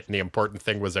feel like it, and the important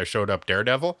thing was I showed up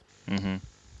Daredevil. Mm-hmm.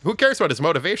 Who cares what his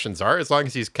motivations are, as long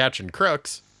as he's catching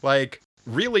crooks? Like,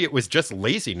 really, it was just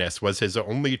laziness was his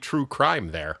only true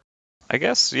crime there. I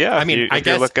guess, yeah. I mean, if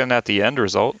you're looking at the end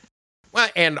result. Well,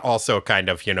 and also kind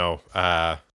of,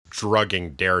 drugging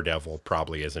Daredevil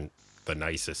probably isn't the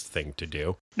nicest thing to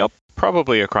do. Nope,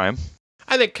 probably a crime.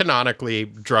 I think canonically,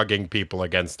 drugging people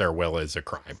against their will is a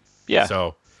crime. Yeah.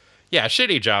 So, yeah,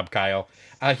 shitty job, Kyle.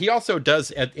 He also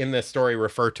does, in this story,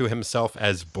 refer to himself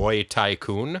as Boy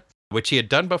Tycoon, which he had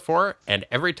done before, and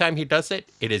every time he does it,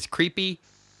 it is creepy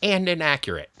and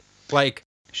inaccurate. Like,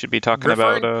 should be talking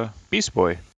about Beast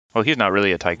Boy. Well, he's not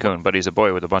really a tycoon, but he's a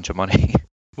boy with a bunch of money.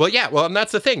 Well, yeah, and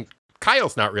that's the thing.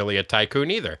 Kyle's not really a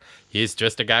tycoon either. He's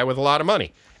just a guy with a lot of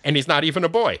money, and he's not even a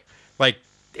boy. Like,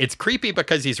 it's creepy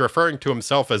because he's referring to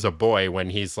himself as a boy when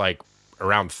he's, like,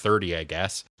 around 30, I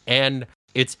guess. And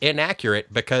it's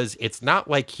inaccurate because it's not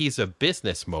like he's a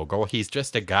business mogul. He's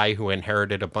just a guy who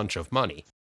inherited a bunch of money.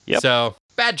 Yep. So,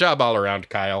 bad job all around,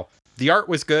 Kyle. The art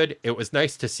was good. It was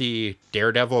nice to see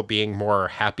Daredevil being more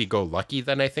happy-go-lucky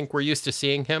than I think we're used to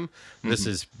seeing him. This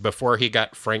is before he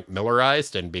got Frank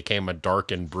Millerized and became a dark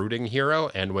and brooding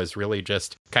hero and was really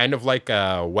just kind of like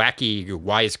a wacky,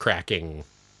 wisecracking,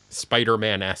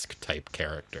 Spider-Man-esque type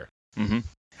character. Mm-hmm. And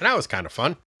that was kind of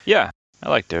fun. Yeah, I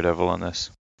like Daredevil in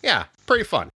this. Yeah, pretty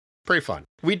fun. Pretty fun.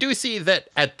 We do see that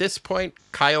at this point,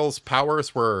 Kyle's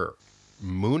powers were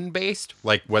moon-based.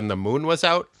 Like when the moon was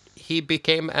out, he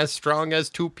became as strong as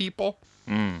two people,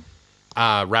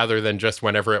 rather than just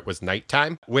whenever it was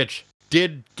nighttime, which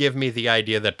did give me the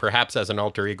idea that perhaps as an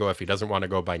alter ego, if he doesn't want to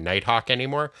go by Nighthawk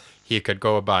anymore, he could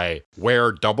go by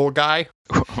Were-Double Guy.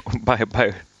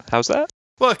 by how's that?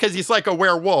 Well, because he's like a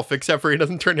werewolf, except for he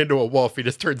doesn't turn into a wolf. He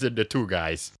just turns into two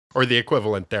guys, or the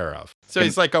equivalent thereof. So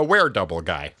he's like a Were-Double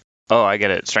Guy. Oh, I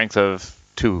get it. Strength of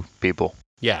two people.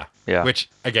 Yeah. Yeah. Which,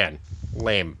 again,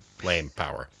 lame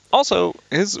power. Also,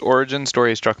 his origin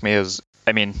story struck me as,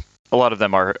 I mean, a lot of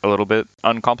them are a little bit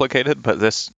uncomplicated, but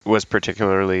this was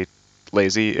particularly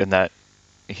lazy in that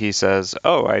he says,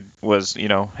 oh, I was,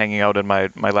 hanging out in my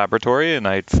laboratory and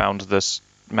I found this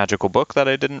magical book that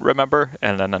I didn't remember,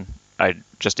 and then I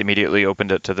just immediately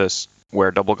opened it to this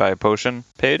Were-Double Guy potion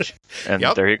page, and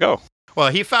There you go. Well,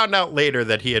 he found out later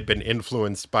that he had been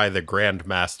influenced by the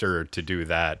Grandmaster to do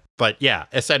that. But yeah,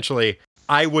 essentially,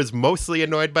 I was mostly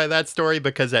annoyed by that story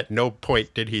because at no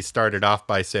point did he start it off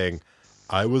by saying,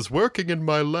 I was working in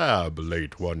my lab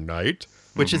late one night,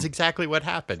 which is exactly what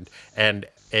happened. And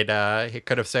it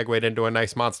could have segued into a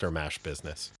nice Monster Mash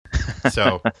business.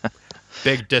 So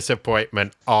big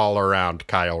disappointment all around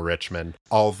Kyle Richmond.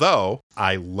 Although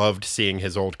I loved seeing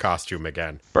his old costume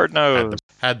again. Bird nose.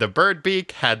 Had the bird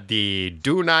beak, had the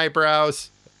Dune eyebrows.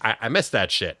 I missed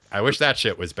that shit. I wish that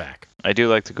shit was back. I do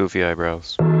like the goofy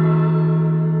eyebrows.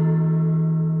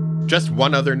 Just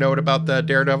one other note about the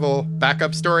Daredevil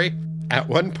backup story. At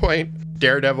one point,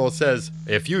 Daredevil says,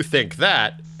 if you think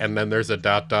that, and then there's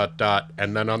a ...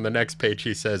 and then on the next page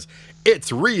he says,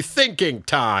 it's rethinking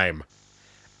time.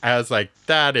 I was like,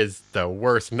 that is the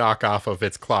worst knockoff of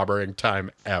It's Clobbering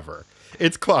Time ever.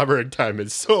 It's Clobbering Time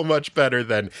is so much better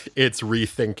than It's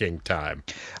Rethinking Time.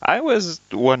 I was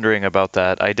wondering about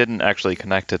that. I didn't actually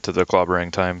connect it to the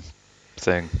Clobbering Time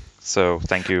thing. So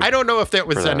thank you. I don't know if that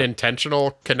was an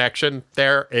intentional connection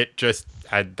there. It just,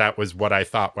 that was what I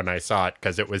thought when I saw it,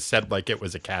 because it was said like it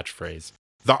was a catchphrase.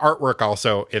 The artwork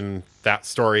also in that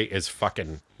story is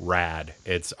fucking rad.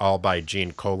 It's all by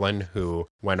Gene Colan, who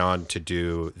went on to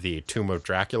do the Tomb of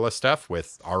Dracula stuff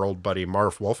with our old buddy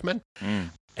Marv Wolfman.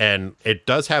 And it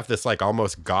does have this like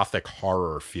almost gothic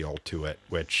horror feel to it,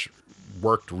 which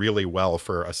worked really well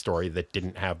for a story that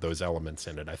didn't have those elements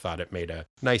in it. I thought it made a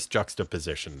nice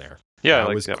juxtaposition there. Yeah,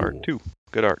 I like that cool art too.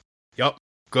 Good art. Yep,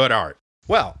 good art.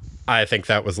 Well, I think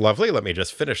that was lovely. Let me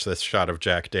just finish this shot of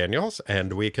Jack Daniels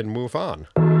and we can move on.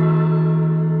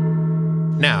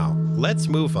 Now, let's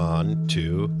move on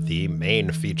to the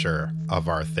main feature of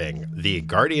our thing, the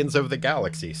Guardians of the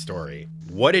Galaxy story.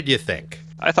 What did you think?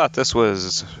 I thought this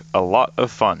was a lot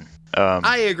of fun.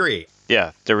 I agree.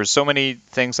 Yeah, there were so many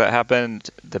things that happened.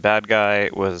 The bad guy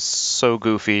was so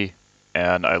goofy,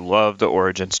 and I love the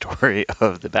origin story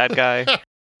of the bad guy.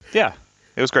 Yeah,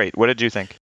 it was great. What did you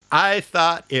think? I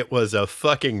thought it was a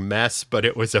fucking mess, but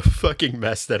it was a fucking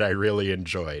mess that I really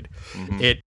enjoyed.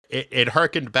 It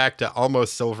harkened back to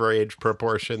almost Silver Age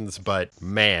proportions, but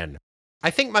man, I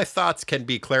think my thoughts can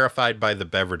be clarified by the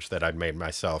beverage that I made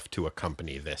myself to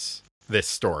accompany this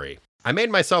story. I made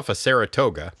myself a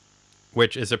Saratoga,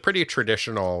 which is a pretty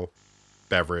traditional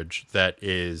beverage that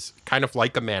is kind of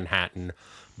like a Manhattan,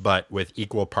 but with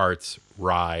equal parts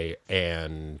rye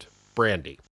and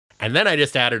brandy. And then I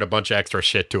just added a bunch of extra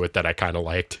shit to it that I kind of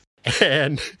liked.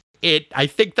 And I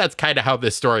think that's kind of how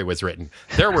this story was written.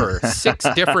 There were 6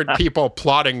 different people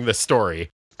plotting the story.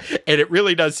 And it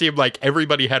really does seem like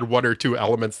everybody had one or two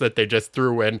elements that they just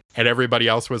threw in, and everybody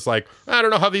else was like, I don't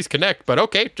know how these connect, but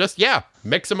okay, just,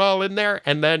 mix them all in there,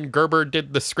 and then Gerber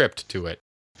did the script to it.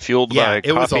 Fueled by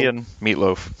coffee and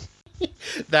meatloaf.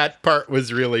 That part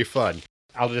was really fun.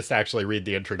 I'll just actually read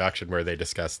the introduction where they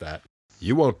discuss that.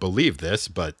 You won't believe this,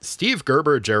 but Steve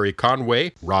Gerber, Jerry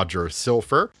Conway, Roger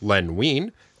Silfer, Len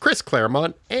Wein, Chris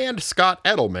Claremont, and Scott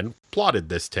Edelman plotted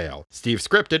this tale. Steve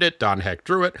scripted it, Don Heck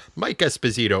drew it, Mike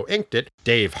Esposito inked it,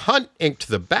 Dave Hunt inked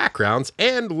the backgrounds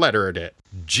and lettered it.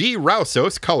 G.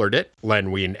 Rousos colored it,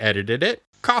 Len Wein edited it.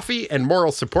 Coffee and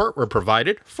moral support were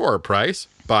provided, for a price,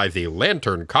 by the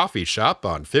Lantern Coffee Shop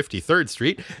on 53rd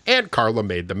Street, and Carla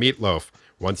made the meatloaf.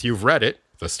 Once you've read it,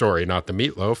 the story not the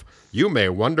meatloaf, you may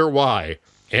wonder why.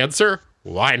 Answer,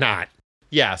 why not?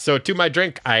 Yeah, so to my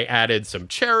drink, I added some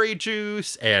cherry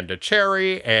juice and a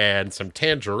cherry and some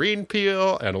tangerine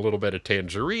peel and a little bit of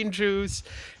tangerine juice.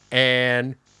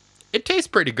 And it tastes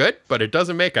pretty good, but it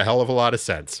doesn't make a hell of a lot of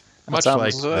sense. Much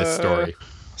like this story.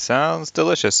 Sounds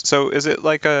delicious. So is it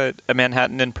like a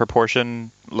Manhattan in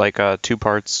proportion, like 2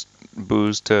 parts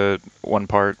booze to 1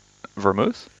 part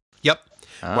vermouth? Yep.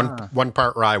 One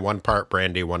part rye, 1 part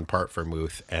brandy, 1 part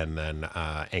vermouth, and then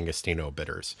Angostura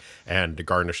bitters. And to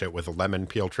garnish it with a lemon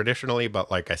peel traditionally,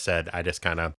 but like I said, I just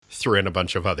kind of threw in a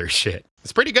bunch of other shit.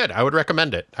 It's pretty good. I would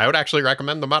recommend it. I would actually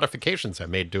recommend the modifications I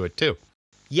made to it too.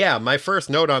 Yeah, my first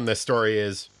note on this story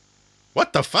is,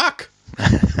 what the fuck?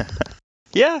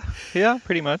 Yeah,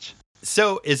 pretty much.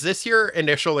 So is this your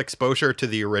initial exposure to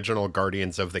the original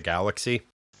Guardians of the Galaxy?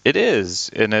 It is,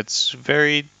 and it's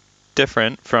very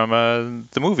different from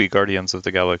the movie Guardians of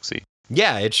the Galaxy.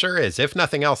 Yeah, it sure is. If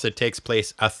nothing else, it takes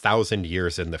place 1,000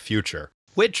 years in the future.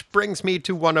 Which brings me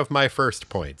to one of my first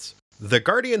points. The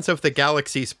Guardians of the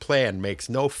Galaxy's plan makes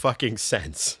no fucking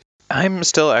sense. I'm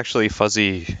still actually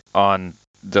fuzzy on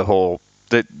the whole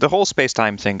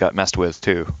space-time thing got messed with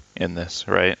too in this,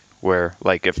 right? Where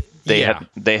like if they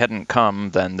hadn't come,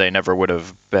 then they never would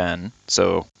have been.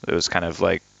 So it was kind of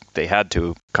like they had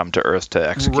to come to Earth to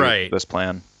execute this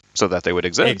plan so that they would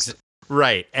exist.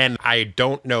 Right. And I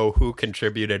don't know who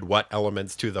contributed what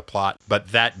elements to the plot, but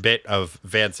that bit of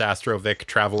Vance Astrovic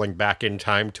traveling back in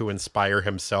time to inspire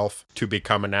himself to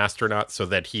become an astronaut so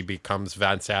that he becomes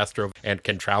Vance Astrovic and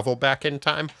can travel back in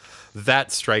time,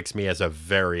 that strikes me as a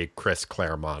very Chris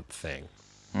Claremont thing.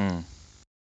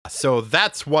 So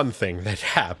that's one thing that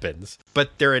happens.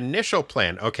 But their initial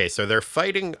plan, okay, so they're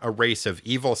fighting a race of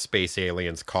evil space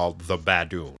aliens called the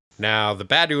Badoon. Now, the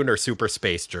Badoon are super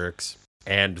space jerks,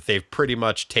 and they've pretty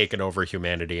much taken over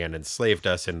humanity and enslaved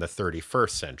us in the 31st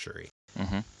century.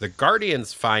 The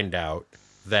Guardians find out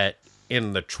that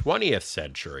in the 20th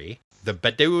century, the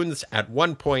Badoons at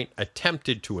one point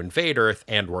attempted to invade Earth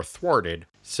and were thwarted,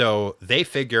 so they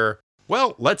figure,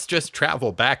 well, let's just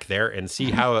travel back there and see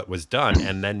how it was done,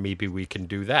 and then maybe we can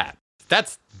do that.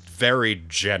 That's very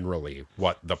generally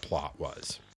what the plot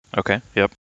was. Okay,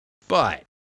 yep. But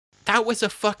that was a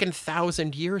fucking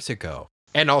 1,000 years ago.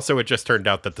 And also it just turned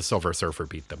out that the Silver Surfer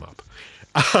beat them up.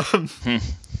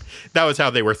 That was how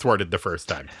they were thwarted the first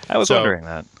time. I was wondering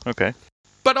that. Okay.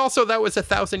 But also that was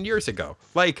 1,000 years ago.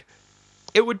 Like,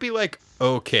 it would be like,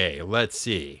 okay, let's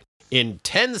see. In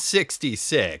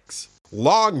 1066,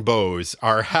 longbows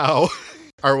are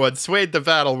what swayed the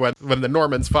battle when the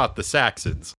Normans fought the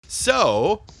Saxons.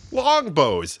 So,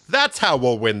 longbows, that's how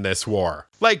we'll win this war.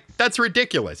 Like, that's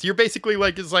ridiculous. You're basically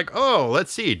like, it's like, oh,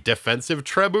 let's see, defensive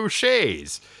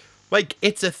trebuchets. Like,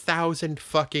 it's 1,000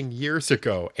 fucking years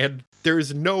ago, and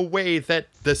there's no way that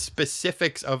the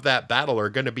specifics of that battle are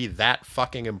going to be that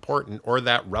fucking important or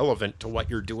that relevant to what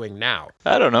you're doing now.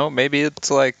 I don't know. Maybe it's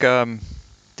like,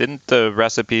 didn't the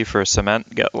recipe for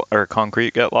cement or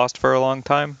concrete get lost for a long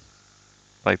time?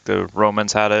 Like the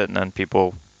Romans had it, and then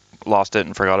people lost it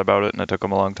and forgot about it, and it took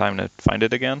them a long time to find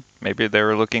it again. Maybe they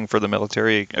were looking for the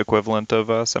military equivalent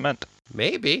of cement.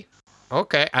 Maybe.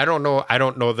 Okay, I don't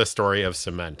know the story of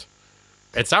cement.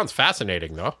 It sounds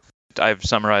fascinating, though. I've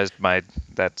summarized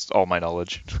that's all my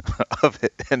knowledge of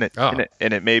it, and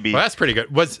it may be. Well, that's pretty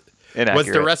good. Was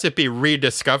inaccurate. The recipe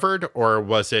rediscovered, or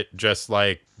was it just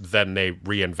like then they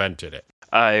reinvented it?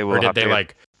 Or did they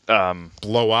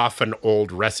blow off an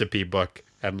old recipe book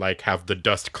and like have the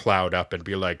dust cloud up and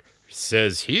be like,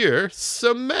 says here,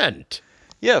 cement?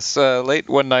 Yes, late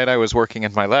one night I was working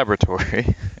in my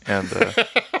laboratory, and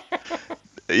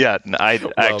yeah,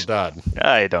 done.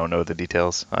 I don't know the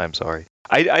details. I'm sorry.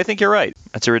 I think you're right.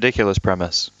 It's a ridiculous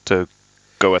premise to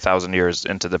go 1,000 years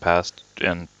into the past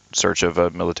in search of a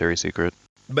military secret.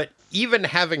 But even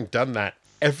having done that,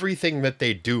 everything that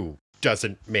they do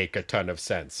doesn't make a ton of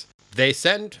sense. They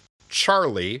send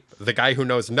Charlie, the guy who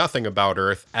knows nothing about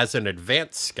Earth, as an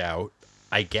advanced scout,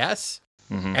 I guess.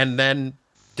 And then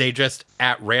they just,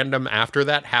 at random after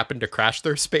that, happened to crash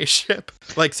their spaceship.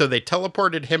 Like, so they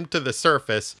teleported him to the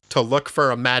surface to look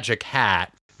for a magic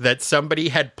hat that somebody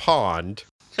had pawned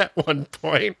at one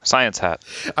point. Science hat.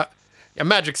 A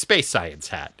magic space science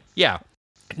hat. Yeah.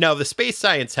 Now, the space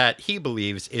science hat, he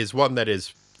believes, is one that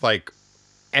is like,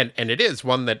 and it is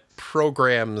one that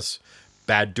programs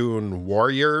Badoon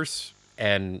warriors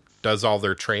and does all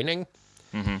their training.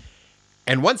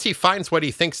 And once he finds what he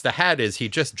thinks the hat is, he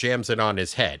just jams it on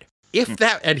his head. If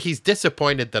that, and he's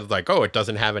disappointed that like, oh, it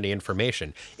doesn't have any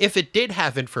information. If it did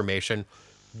have information,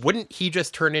 wouldn't he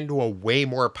just turn into a way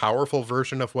more powerful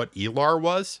version of what Elar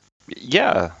was?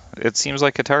 Yeah, it seems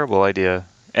like a terrible idea.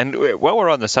 And while we're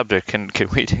on the subject, can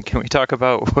we talk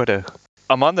about what a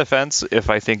I'm on the fence if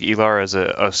I think Elar is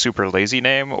a super lazy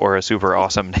name or a super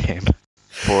awesome name.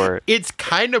 It's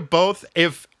kind of both.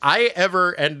 If I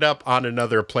ever end up on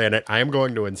another planet, I am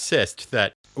going to insist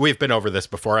that, we've been over this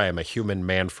before, I am a human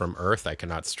man from Earth. I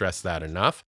cannot stress that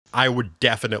enough. I would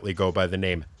definitely go by the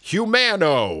name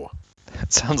Humano.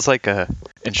 It sounds like a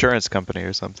insurance company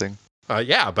or something.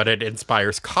 Yeah, but it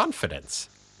inspires confidence,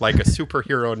 like a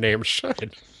superhero name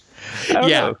should. I don't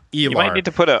Yeah, know. Elar. You might need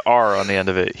to put an R on the end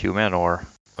of it, Humanor.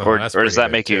 Or that's does that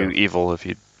pretty make good, you evil if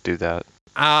you do that?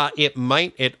 It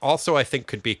might. It also, I think,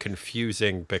 could be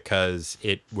confusing because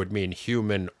it would mean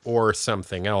human or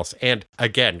something else. And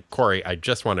again, Corey, I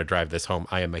just want to drive this home.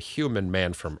 I am a human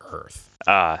man from Earth.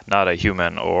 Not a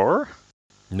human or?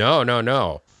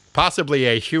 No. Possibly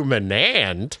a human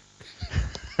and.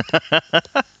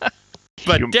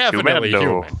 But definitely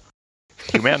Humando. human.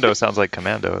 Humando sounds like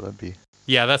commando. That'd be...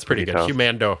 Yeah, that's pretty good. tough.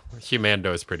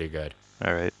 Humando is pretty good.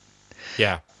 All right.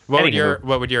 Yeah. What would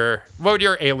Anywho.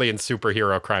 your alien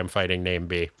superhero crime fighting name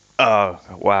be? Oh,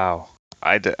 wow.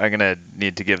 I'm going to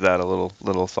need to give that a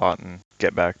little thought and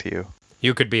get back to you.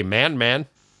 You could be Man.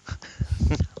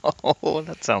 Oh,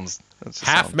 that just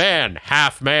Half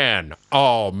man,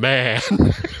 all man.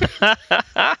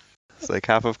 It's like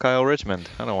half of Kyle Richmond.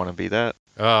 I don't want to be that.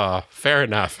 Oh, fair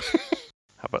enough.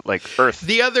 How about like Earth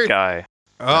The other guy?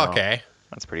 Okay.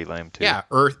 That's pretty lame too. Yeah,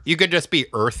 Earth. You could just be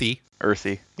earthy.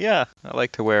 Earthy. Yeah, I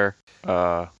like to wear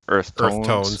earth tones. Earth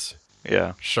tones.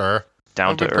 Yeah, Sure.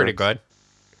 down to That'd be pretty earth. good.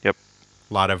 Yep.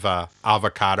 A lot of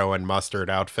avocado and mustard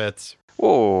outfits.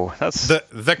 Whoa, that's The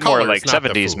more colors, like not the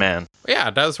 70s, food. man. Yeah,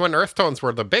 that was when earth tones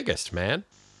were the biggest, man.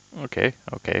 Okay.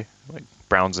 Like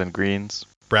browns and greens.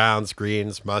 Browns,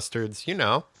 greens, mustards,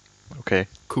 Okay.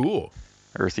 Cool.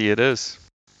 Earthy it is.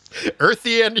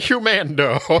 Earthy and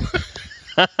Humando.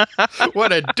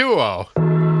 What a duo.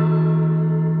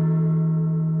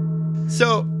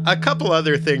 So, a couple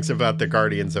other things about the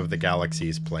Guardians of the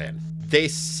Galaxy's plan. They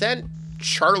sent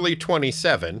Charlie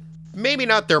 27, maybe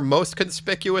not their most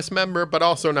conspicuous member, but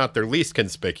also not their least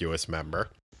conspicuous member,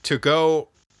 to go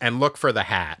and look for the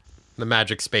hat, the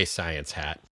magic space science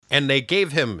hat. And they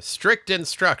gave him strict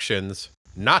instructions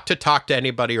not to talk to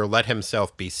anybody or let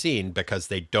himself be seen because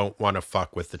they don't want to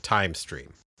fuck with the time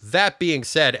stream. That being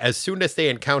said, as soon as they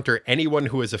encounter anyone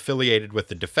who is affiliated with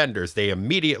the Defenders, they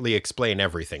immediately explain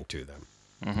everything to them.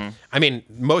 Mm-hmm. I mean,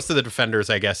 most of the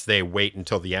Defenders, I guess, they wait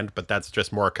until the end, but that's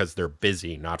just more because they're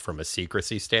busy, not from a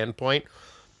secrecy standpoint.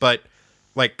 But,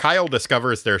 like, Kyle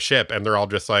discovers their ship, and they're all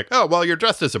just like, oh, well, you're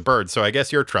dressed as a bird, so I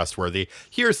guess you're trustworthy.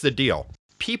 Here's the deal.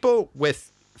 People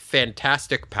with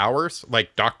fantastic powers,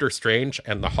 like Doctor Strange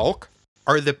and the Hulk,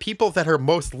 are the people that are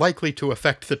most likely to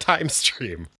affect the time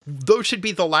stream. Those should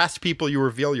be the last people you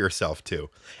reveal yourself to.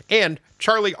 And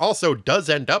Charlie also does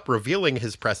end up revealing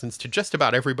his presence to just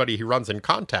about everybody he runs in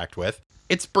contact with.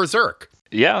 It's berserk.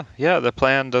 Yeah, the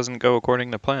plan doesn't go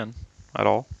according to plan at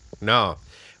all. No.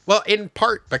 Well, in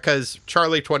part because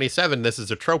Charlie 27, this is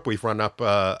a trope we've run up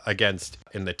against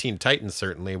in the Teen Titans,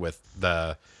 certainly, with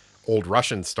the old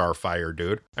Russian Starfire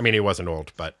dude. I mean, he wasn't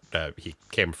old, but he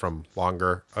came from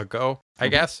longer ago, I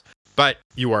guess. But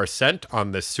you are sent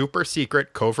on this super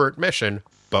secret covert mission,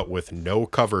 but with no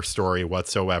cover story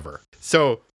whatsoever.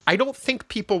 So I don't think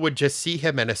people would just see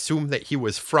him and assume that he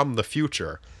was from the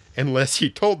future unless he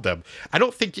told them. I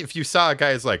don't think if you saw a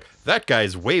guy as like, that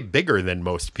guy's way bigger than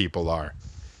most people are.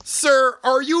 Sir,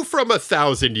 are you from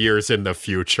 1,000 years in the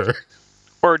future?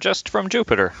 Or just from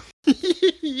Jupiter.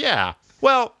 Yeah.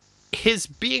 Well, his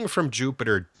being from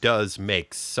Jupiter does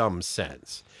make some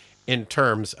sense in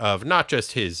terms of not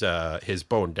just his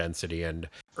bone density and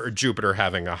Jupiter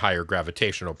having a higher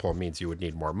gravitational pull means you would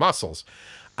need more muscles,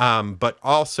 but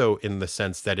also in the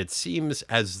sense that it seems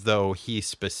as though he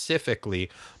specifically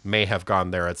may have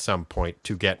gone there at some point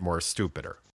to get more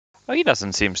stupider. Oh, he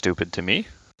doesn't seem stupid to me.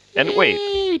 And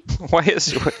wait, why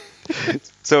is...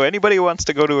 So anybody who wants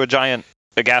to go to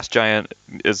a gas giant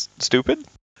is stupid?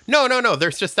 No.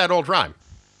 There's just that old rhyme.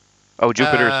 Oh,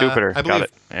 Jupiter, Jupiter. I Got believe-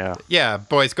 it. Yeah. Yeah,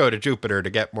 boys go to Jupiter to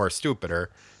get more stupider.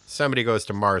 Somebody goes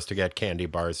to Mars to get candy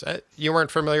bars. You weren't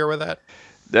familiar with that?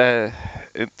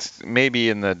 It's maybe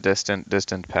in the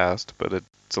distant past, but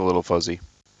it's a little fuzzy.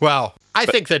 Well, I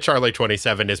think that Charlie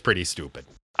 27 is pretty stupid.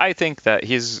 I think that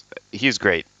he's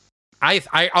great.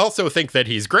 I also think that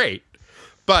he's great,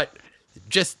 but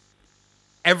just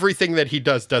everything that he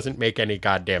does doesn't make any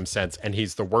goddamn sense, and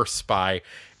he's the worst spy.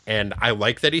 And I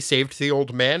like that he saved the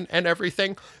old man and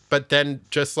everything, but then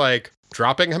just like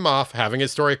dropping him off, having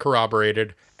his story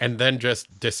corroborated, and then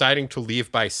just deciding to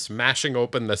leave by smashing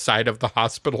open the side of the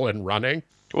hospital and running.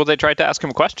 Well, they tried to ask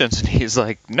him questions, and he's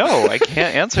like, "No, I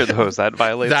can't answer those. That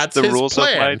violates That's the his rules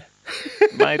plan. of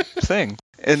my thing.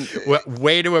 And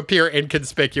Way to appear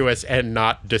inconspicuous and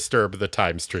not disturb the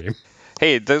time stream.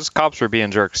 hey, those cops were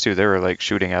being jerks too. They were like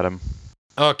shooting at him.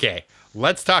 Okay,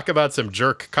 let's talk about some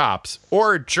jerk cops.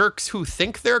 Or jerks who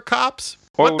think they're cops.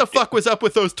 What Oh, the fuck was up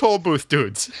with those toll booth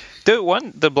dudes?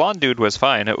 The blonde dude was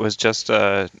fine. It was just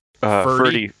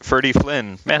Ferdy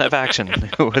Flynn, man of action,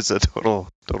 who was a total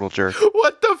jerk.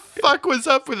 What the fuck was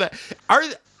up with that?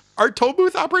 Our toll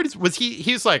booth operators,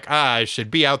 he's like, I should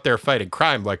be out there fighting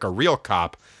crime like a real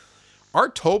cop. Are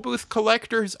toll booth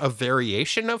collectors a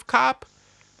variation of cop?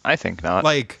 I think not.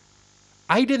 Like,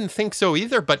 I didn't think so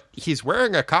either, but he's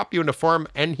wearing a cop uniform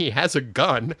and he has a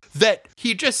gun that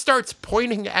he just starts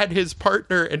pointing at his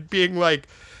partner and being like,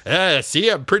 see,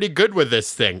 I'm pretty good with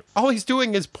this thing. All he's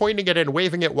doing is pointing it and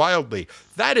waving it wildly.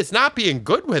 That is not being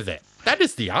good with it. That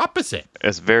is the opposite.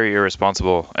 It's very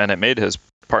irresponsible, and it made his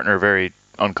partner very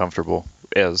uncomfortable.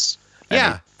 The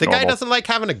guy doesn't like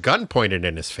having a gun pointed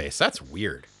in his face. That's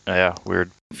weird. Yeah,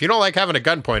 weird. If you don't like having a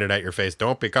gun pointed at your face,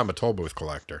 don't become a toll booth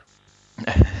collector.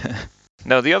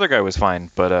 No, the other guy was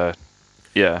fine, but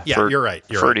yeah. Yeah, you're right.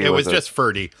 Ferdy It was just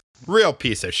Ferdy. Real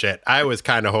piece of shit. I was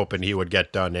kind of hoping he would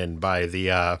get done in by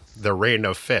the rain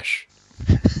of fish.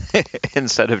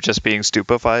 Instead of just being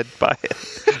stupefied by it.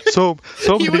 So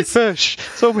many fish.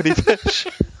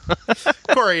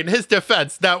 Corey, in his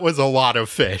defense, that was a lot of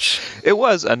fish. It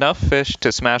was enough fish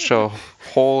to smash a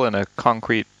hole in a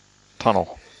concrete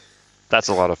tunnel. That's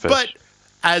a lot of fish. But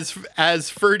as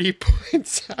Ferdy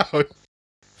points out,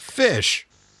 fish.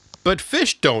 But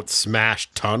fish don't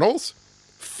smash tunnels.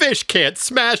 Fish can't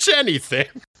smash anything.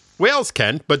 Whales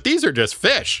can, but these are just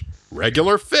fish.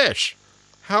 Regular fish.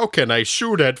 How can I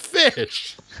shoot at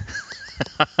fish?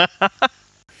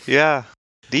 Yeah.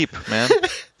 Deep, man.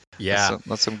 Yeah.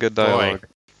 That's some good dialogue. Boy,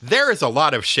 there is a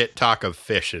lot of shit talk of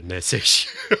fish in this issue.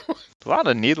 A lot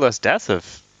of needless deaths of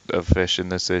fish in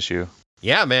this issue.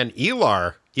 Yeah, man.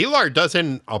 Elar does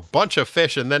in a bunch of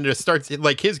fish and then just starts,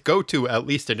 like, his go-to, at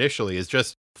least initially, is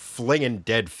just flinging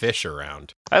dead fish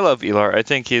around. I love Elar. I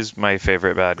think he's my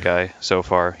favorite bad guy so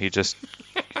far. He just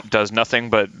does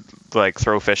nothing but like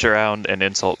throw fish around and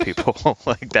insult people.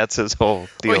 Like that's his whole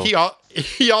deal. Well,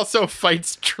 he also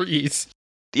fights trees.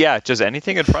 Yeah, just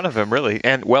anything in front of him, really,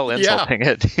 and insulting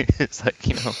it. It's like,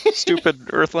 stupid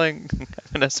Earthling, I'm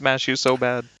gonna smash you so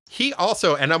bad. He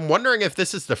also, and I'm wondering if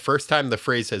this is the first time the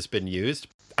phrase has been used.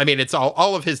 I mean, it's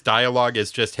all of his dialogue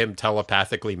is just him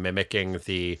telepathically mimicking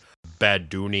the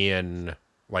Badunian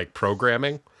like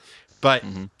programming, but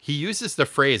he uses the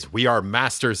phrase "We are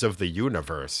masters of the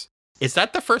universe." Is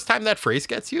that the first time that phrase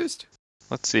gets used?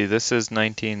 Let's see. This is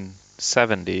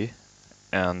 1970,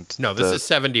 and no, this is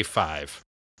 75.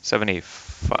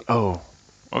 75. Oh,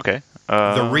 okay.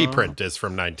 The reprint is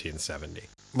from 1970.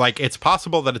 Like, it's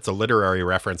possible that it's a literary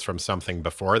reference from something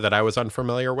before that I was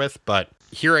unfamiliar with, but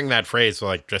hearing that phrase,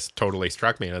 like, just totally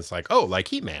struck me, and it's like, oh, like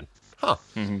He-Man. Huh.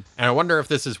 Mm-hmm. And I wonder if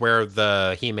this is where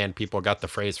the He-Man people got the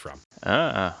phrase from.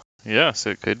 Yes,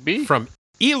 it could be. From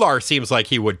Elar seems like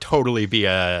he would totally be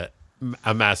a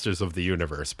Masters of the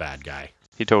Universe bad guy.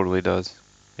 He totally does.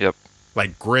 Yep.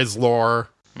 Like Grizzlor.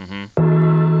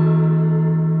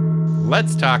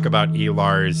 Let's talk about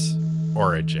Elar's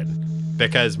origin.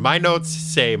 Because my notes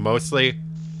say mostly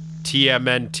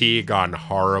TMNT gone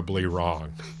horribly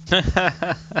wrong.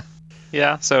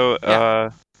 Yeah, so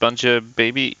a bunch of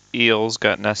baby eels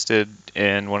got nested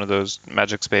in one of those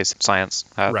magic space science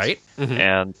hats. Right. Mm-hmm.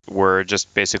 And were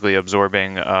just basically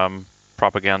absorbing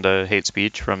propaganda, hate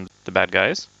speech from the bad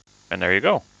guys. And there you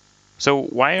go. So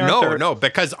why aren't there... No,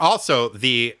 because also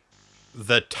the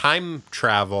time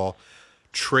travel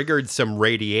triggered some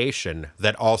radiation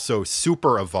that also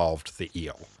super evolved the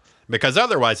eel. Because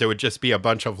otherwise it would just be a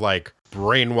bunch of like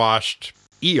brainwashed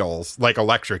eels, like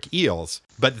electric eels.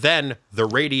 But then the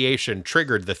radiation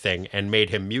triggered the thing and made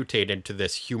him mutate into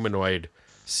this humanoid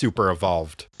super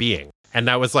evolved being. And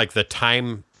that was like the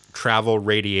time travel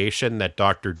radiation that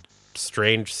Dr.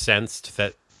 Strange sensed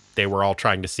that they were all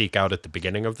trying to seek out at the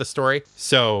beginning of the story.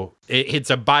 So it's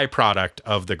a byproduct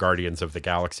of the Guardians of the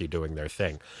Galaxy doing their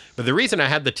thing. But the reason I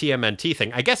had the TMNT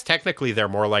thing, I guess technically they're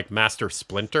more like Master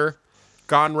Splinter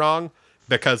gone wrong.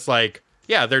 Because like,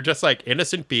 yeah, they're just like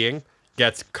innocent being,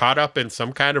 gets caught up in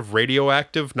some kind of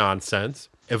radioactive nonsense,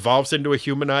 evolves into a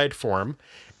humanoid form,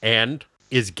 and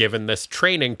is given this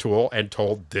training tool and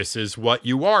told, this is what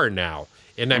you are now.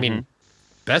 And I mean,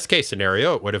 best case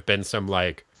scenario, it would have been some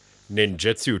like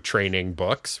ninjutsu training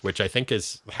books, which I think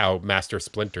is how Master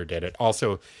Splinter did it.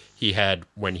 Also, he had,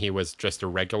 when he was just a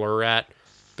regular rat,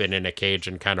 been in a cage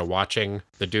and kind of watching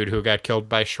the dude who got killed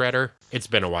by Shredder. It's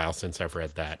been a while since I've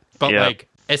read that. But like,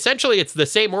 Essentially, it's the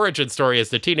same origin story as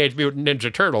the Teenage Mutant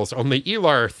Ninja Turtles, only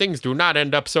Elar things do not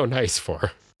end up so nice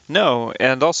for. No,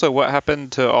 and also what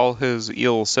happened to all his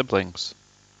eel siblings?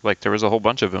 Like, there was a whole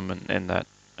bunch of them in that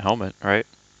helmet, right?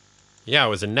 Yeah, it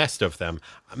was a nest of them.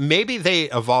 Maybe they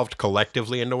evolved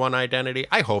collectively into one identity.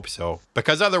 I hope so.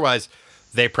 Because otherwise,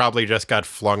 they probably just got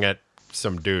flung at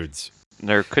some dudes.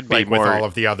 There could be like more. with all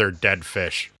of the other dead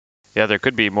fish. Yeah, there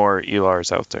could be more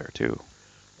Elars out there, too.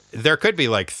 There could be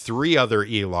like 3 other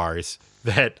Elars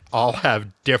that all have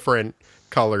different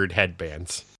colored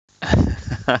headbands.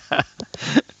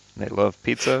 They love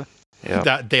pizza.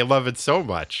 Yeah. They love it so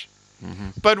much. Mm-hmm.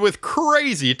 But with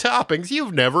crazy toppings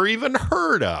you've never even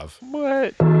heard of.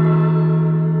 What?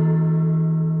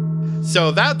 So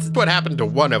that's what happened to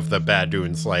one of the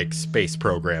Badoon's like space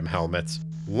program helmets.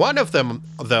 One of them,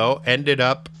 though, ended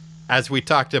up, as we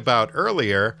talked about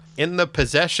earlier, in the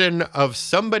possession of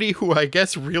somebody who I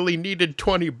guess really needed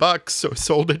 $20, so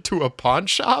sold it to a pawn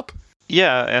shop?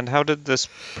 Yeah, and how did this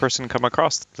person come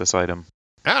across this item?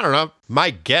 I don't know. My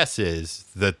guess is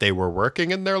that they were working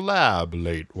in their lab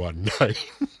late one night.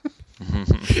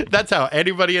 That's how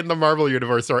anybody in the Marvel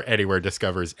Universe or anywhere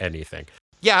discovers anything.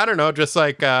 Yeah, I don't know. Just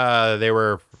like they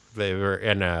were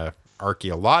in a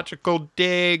archaeological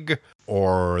dig,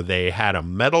 or they had a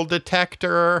metal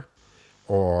detector,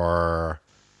 or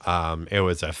it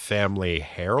was a family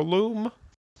heirloom.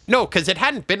 No, because it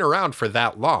hadn't been around for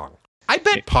that long. I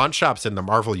bet pawn shops in the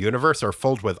Marvel Universe are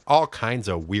filled with all kinds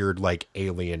of weird, like,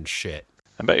 alien shit.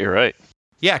 I bet you're right.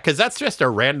 Yeah, because that's just a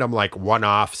random, like,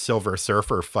 one-off Silver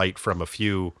Surfer fight from a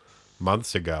few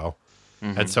months ago.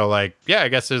 Mm-hmm. And so, like, yeah, I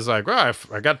guess it's like, well, if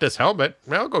I got this helmet,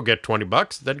 I'll go get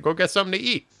 $20, then go get something to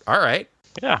eat. All right.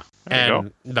 Yeah,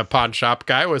 and the pawn shop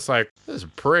guy was like, this is a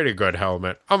pretty good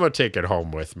helmet. I'm going to take it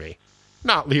home with me.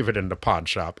 Not leave it in the pawn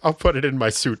shop. I'll put it in my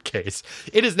suitcase.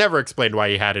 It is never explained why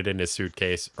he had it in his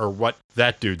suitcase or what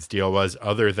that dude's deal was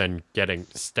other than getting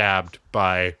stabbed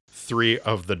by 3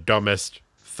 of the dumbest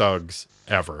thugs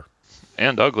ever.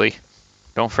 And ugly.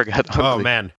 Don't forget ugly. Oh,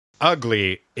 man.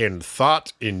 Ugly in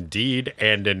thought, in deed,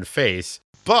 and in face.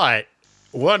 But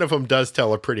one of them does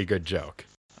tell a pretty good joke.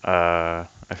 I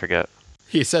forget.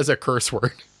 He says a curse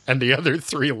word, and the other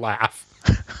 3 laugh.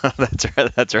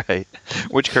 That's right.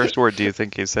 Which curse word do you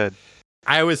think he said?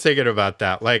 I was thinking about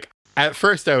that. Like, at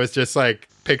first I was just like,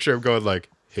 picture him going like,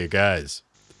 hey guys,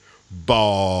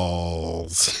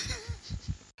 balls.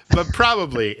 But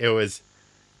probably it was,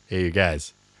 hey you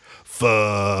guys,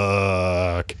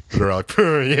 fuck. They're like,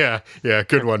 yeah,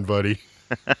 good one, buddy.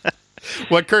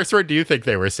 What curse word do you think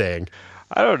they were saying?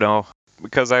 I don't know.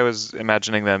 Because I was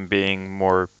imagining them being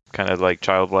more kind of like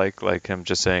childlike, like him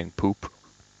just saying poop.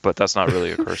 But that's not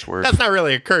really a curse word. That's not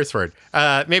really a curse word.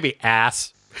 Maybe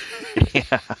ass.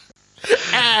 Yeah.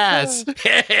 Ass.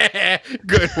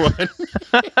 Good one.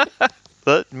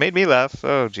 That made me laugh.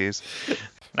 Oh, jeez.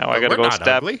 Now I gotta go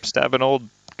stab an old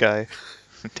guy.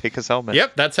 Take his helmet.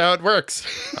 Yep, that's how it works.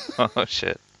 Oh,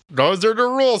 shit. Those are the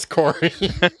rules, Corey.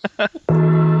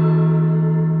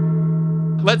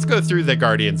 Let's go through the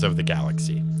Guardians of the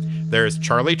Galaxy. There's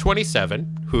Charlie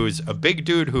 27, who's a big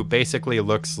dude who basically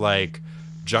looks like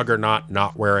Juggernaut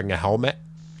not wearing a helmet,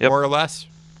 more or less.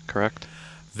 Correct.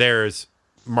 There's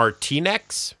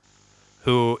Martinex,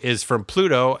 who is from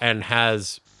Pluto and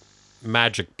has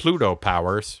magic Pluto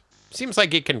powers. Seems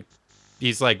like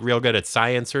he's like real good at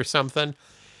science or something.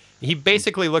 He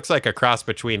basically looks like a cross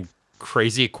between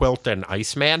Crazy Quilt and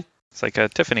Iceman. It's like a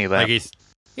Tiffany lamp. He's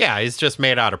just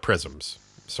made out of prisms,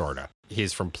 sort of.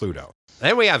 He's from Pluto.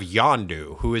 Then we have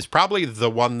Yondu, who is probably the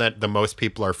one that the most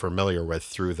people are familiar with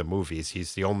through the movies.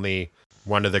 He's the only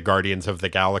one of the Guardians of the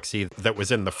Galaxy that was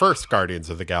in the first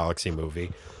Guardians of the Galaxy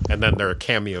movie. And then there are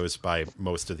cameos by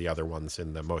most of the other ones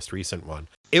in the most recent one.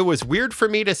 It was weird for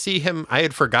me to see him. I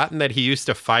had forgotten that he used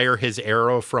to fire his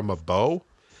arrow from a bow.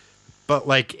 But,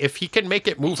 like, if he can make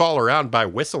it move all around by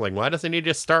whistling, why doesn't he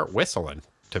just start whistling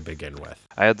to begin with?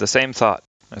 I had the same thought.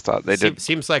 I thought they did.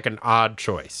 Seems like an odd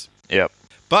choice. Yep.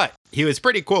 But he was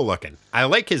pretty cool looking. I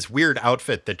like his weird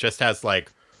outfit that just has,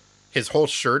 like, his whole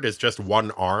shirt is just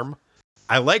one arm.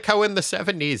 I like how in the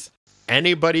 70s,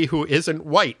 anybody who isn't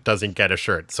white doesn't get a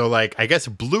shirt. So, like, I guess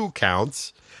blue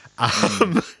counts.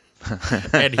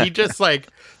 And he just, like,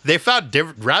 they found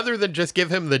rather than just give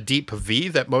him the deep V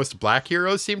that most black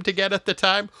heroes seem to get at the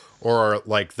time, or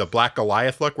like the Black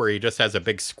Goliath look where he just has a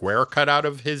big square cut out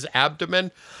of his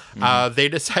abdomen, they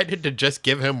decided to just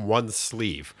give him one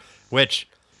sleeve, which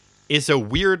is a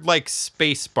weird, like,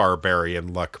 space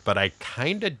barbarian look, but I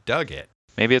kind of dug it.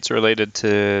 Maybe it's related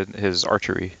to his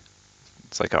archery.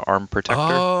 It's like an arm protector.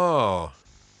 Oh,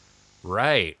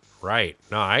 right. Right.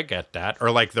 No, I get that.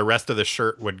 Or like the rest of the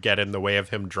shirt would get in the way of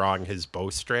him drawing his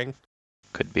bowstring.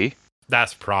 Could be.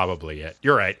 That's probably it.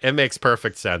 You're right. It makes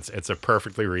perfect sense. It's a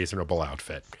perfectly reasonable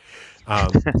outfit.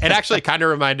 It actually kind of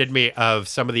reminded me of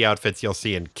some of the outfits you'll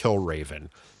see in Killraven.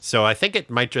 So I think it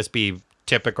might just be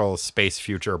typical space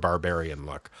future barbarian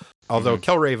look. Although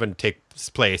Killraven takes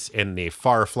place in the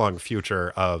far-flung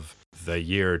future of the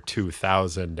year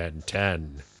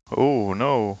 2010. Oh,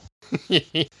 no.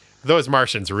 Those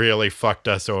Martians really fucked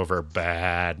us over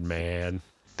bad, man.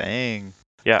 Dang.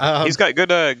 Yeah, he's got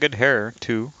good hair,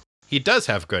 too. He does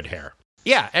have good hair.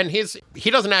 Yeah, and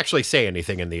he doesn't actually say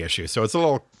anything in the issue, so it's a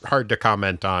little hard to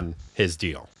comment on his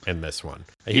deal in this one.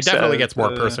 He definitely gets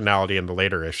more personality in the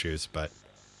later issues, but...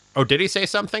 Oh, did he say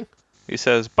something? He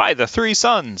says, "By the three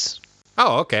suns."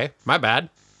 Oh, okay. My bad.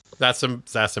 That's some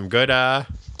good good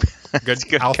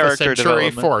Alpha character Centauri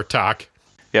development. 4 talk.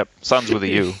 Yep, suns with a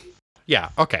U. Yeah,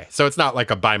 okay. So it's not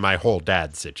like a buy my whole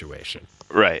dad situation.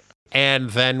 Right. And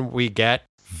then we get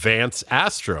Vance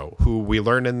Astro, who we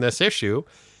learn in this issue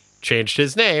changed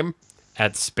his name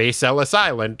at Space Ellis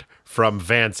Island from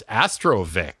Vance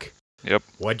Astrovic. Yep.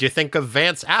 What'd you think of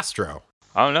Vance Astro?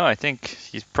 I don't know. I think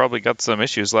he's probably got some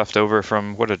issues left over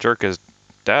from what a jerk his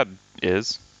dad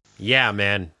is. Yeah,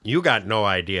 man, you got no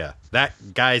idea.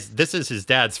 This is his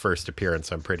dad's first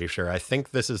appearance, I'm pretty sure. I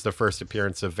think this is the first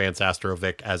appearance of Vance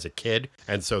Astrovic as a kid.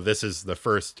 And so this is the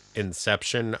first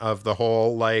inception of the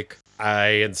whole, like, I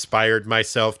inspired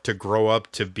myself to grow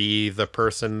up to be the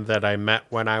person that I met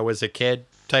when I was a kid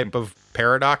type of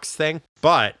paradox thing.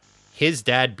 But his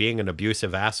dad being an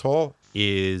abusive asshole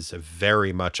is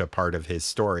very much a part of his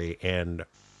story, and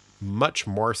much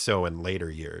more so in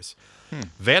later years.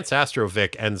 Vance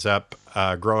Astrovic ends up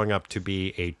growing up to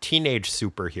be a teenage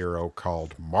superhero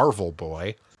called Marvel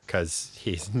Boy, because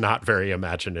he's not very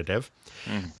imaginative.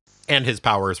 And his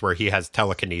powers where he has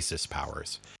telekinesis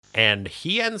powers. And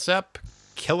he ends up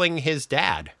killing his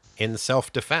dad in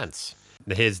self-defense.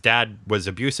 His dad was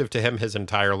abusive to him his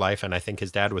entire life, and I think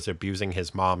his dad was abusing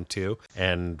his mom too,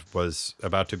 and was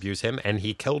about to abuse him, and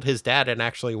he killed his dad and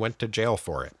actually went to jail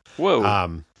for it.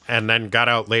 Whoa. And then got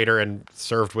out later and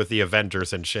served with the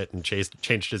Avengers and shit and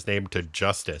changed his name to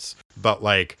Justice. But,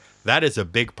 like, that is a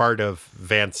big part of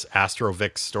Vance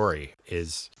Astrovic's story,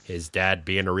 is his dad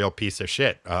being a real piece of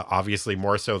shit. Obviously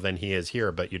more so than he is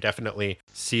here, but you definitely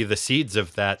see the seeds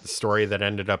of that story that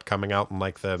ended up coming out in,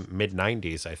 like, the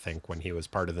mid-90s, I think, when he was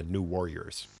part of the New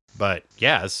Warriors. But,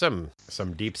 yeah, some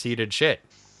deep-seated shit.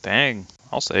 Dang,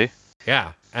 I'll say.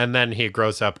 Yeah, and then he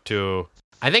grows up to...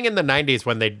 I think in the 90s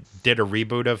when they did a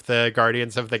reboot of the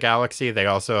Guardians of the Galaxy, they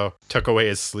also took away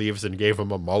his sleeves and gave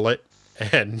him a mullet.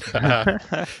 And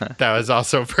that was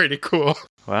also pretty cool.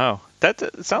 Wow.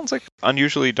 That sounds like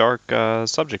unusually dark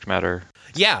subject matter.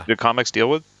 Yeah. Do comics deal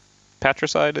with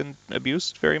patricide and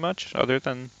abuse very much other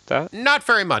than that? Not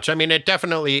very much. I mean, it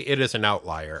is an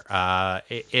outlier.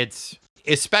 It's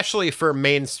especially for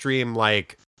mainstream,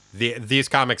 like, these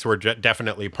comics were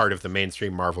definitely part of the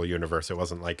mainstream Marvel universe. It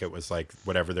wasn't like it was like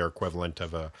whatever their equivalent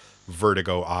of a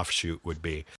Vertigo offshoot would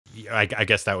be. I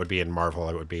guess that would be in Marvel.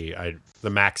 It would be the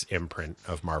Max imprint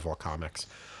of Marvel Comics.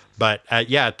 But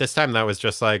yeah, at this time, that was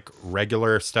just like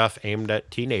regular stuff aimed at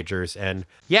teenagers. And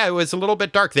yeah, it was a little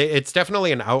bit dark. It's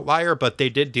definitely an outlier, but they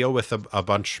did deal with a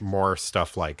bunch more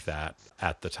stuff like that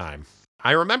at the time.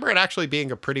 I remember it actually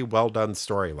being a pretty well done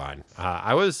storyline.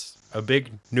 I was a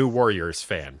big New Warriors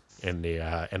fan in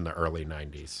the early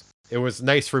 90s. It was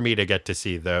nice for me to get to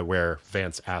see where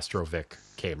Vance Astrovic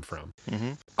came from.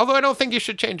 Mm-hmm. Although I don't think you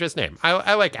should change his name.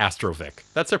 I like Astrovic.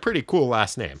 That's a pretty cool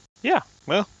last name. Yeah,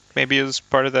 well, maybe it's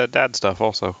part of the dad stuff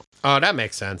also. Oh, that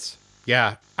makes sense.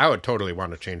 Yeah, I would totally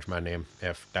want to change my name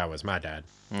if that was my dad.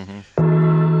 Mm-hmm.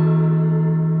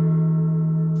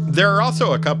 There are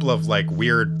also a couple of like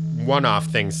weird one-off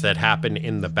things that happen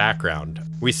in the background.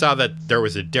 We saw that there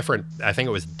was I think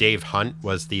it was Dave Hunt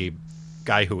was the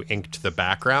guy who inked the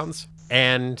backgrounds.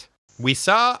 And we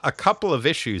saw a couple of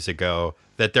issues ago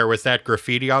that there was that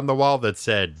graffiti on the wall that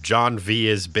said, John V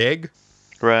is big.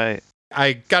 Right.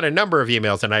 I got a number of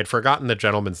emails and I'd forgotten the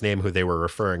gentleman's name who they were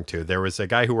referring to. There was a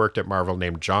guy who worked at Marvel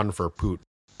named John Verpoot.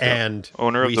 And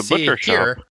owner of the butcher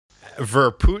shop.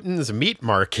 Verputin's Meat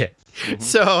Market. Mm-hmm.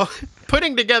 So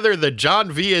putting together the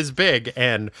John V is big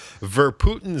and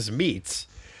Verputin's Meats.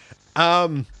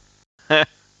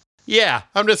 Yeah,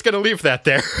 I'm just going to leave that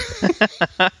there.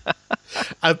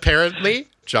 Apparently,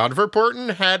 John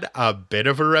Verpoorten had a bit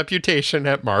of a reputation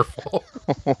at Marvel.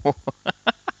 Okay.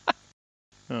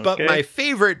 But my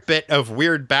favorite bit of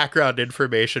weird background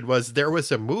information was there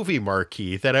was a movie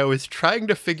marquee that I was trying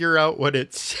to figure out what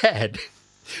it said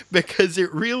because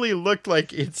it really looked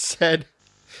like it said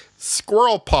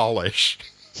Squirrel polish.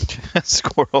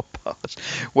 Squirrel polish.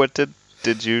 What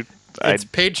did you... It's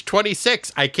page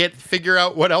 26. I can't figure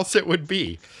out what else it would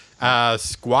be.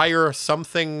 Squire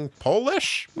something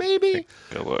Polish, maybe?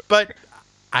 But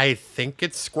I think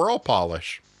it's squirrel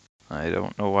polish. I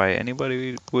don't know why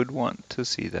anybody would want to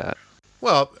see that.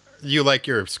 Well, you like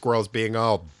your squirrels being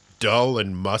all dull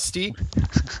and musty?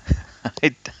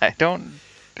 I don't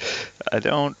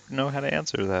know how to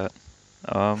answer that.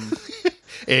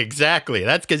 Exactly.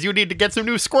 That's because you need to get some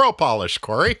new squirrel polish,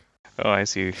 Corey. Oh, I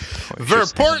see.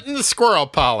 Verporten squirrel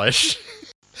polish.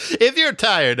 If you're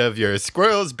tired of your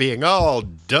squirrels being all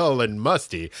dull and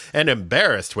musty and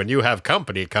embarrassed when you have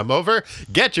company come over,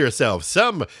 get yourself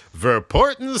some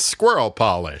Verporten squirrel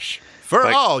polish for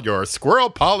all your squirrel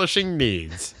polishing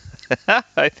needs.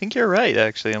 I think you're right,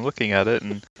 actually. I'm looking at it,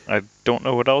 and I don't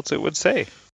know what else it would say.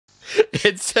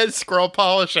 It says squirrel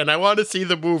polish, and I want to see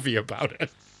the movie about it.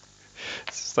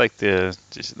 It's like the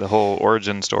whole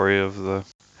origin story of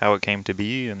how it came to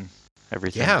be and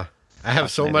everything. Yeah, I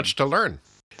have so much to learn.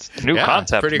 It's new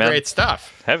concept, pretty man. Great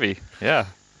stuff. Heavy, yeah.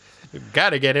 Got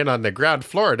to get in on the ground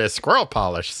floor to squirrel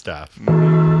polish stuff.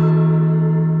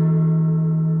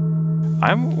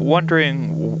 I'm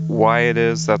wondering why it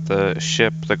is that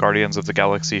the Guardians of the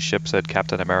Galaxy ship said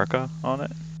Captain America on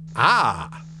it.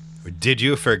 Ah, did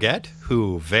you forget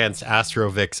who Vance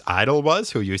Astrovic's idol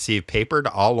was, who you see papered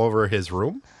all over his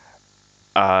room?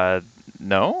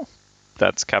 No.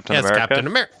 That's Captain America? Yes, Captain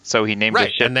America. So he named the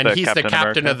ship and then he's Captain the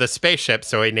captain America? of the spaceship,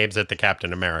 so he names it the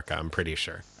Captain America, I'm pretty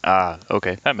sure. Ah,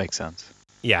 okay. That makes sense.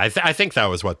 Yeah, I think that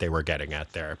was what they were getting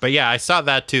at there. But yeah, I saw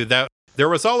that too. There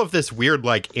was all of this weird,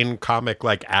 like, in-comic,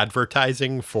 like,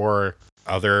 advertising for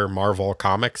other Marvel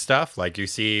comic stuff. Like, you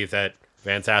see that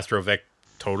Vance Astrovic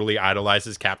totally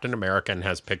idolizes Captain America and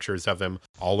has pictures of him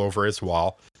all over his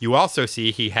wall. You also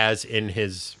see he has in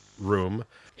his room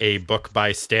a book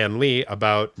by Stan Lee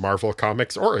about Marvel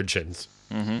Comics Origins,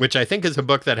 which I think is a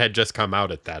book that had just come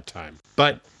out at that time.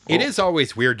 But it is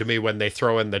always weird to me when they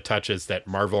throw in the touches that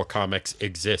Marvel Comics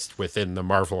exist within the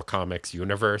Marvel Comics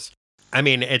universe. I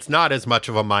mean, it's not as much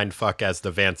of a mindfuck as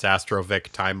the Vance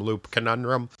Astrovic time loop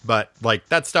conundrum, but, like,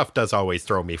 that stuff does always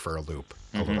throw me for a loop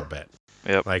a little bit.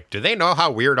 Yep. Like, do they know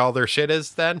how weird all their shit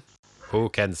is then? Who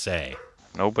can say?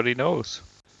 Nobody knows.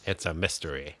 It's a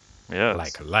mystery. Yes.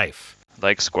 Like life.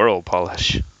 Like squirrel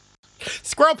polish.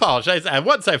 Squirrel polish,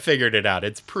 once I figured it out,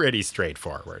 it's pretty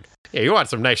straightforward. Yeah, you want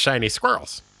some nice shiny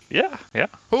squirrels. Yeah.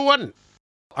 Who wouldn't?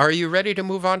 Are you ready to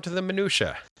move on to the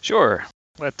minutia? Sure.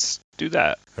 Let's do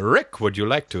that. Rick, would you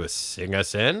like to sing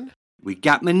us in? We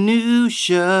got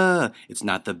minutia. It's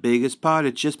not the biggest part,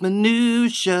 it's just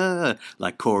minutia.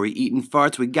 Like Corey eating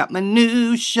farts, we got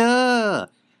minutia.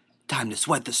 Time to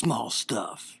sweat the small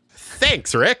stuff.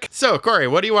 Thanks, Rick. So, Corey,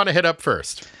 what do you want to hit up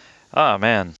first? Oh,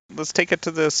 man. Let's take it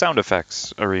to the sound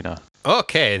effects arena.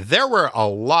 Okay, there were a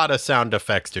lot of sound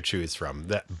effects to choose from.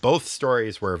 Both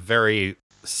stories were very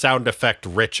sound effect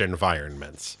rich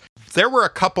environments. There were a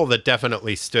couple that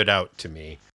definitely stood out to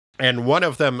me. And one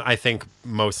of them, I think,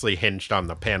 mostly hinged on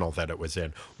the panel that it was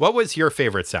in. What was your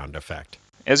favorite sound effect?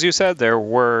 As you said, there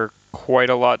were quite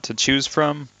a lot to choose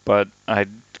from, but I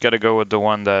got to go with the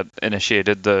one that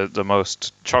initiated the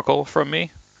most chuckle from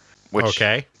me. Which,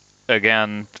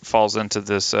 again, falls into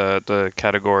this the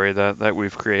category that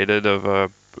we've created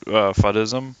of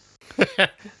fuddism.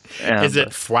 Is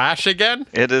it Flash again?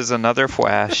 It is another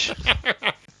Flash.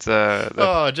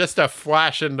 Just a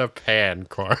flash in the pan,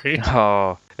 Corey.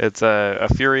 Oh, it's a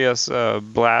furious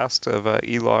blast of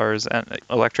Elar's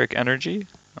electric energy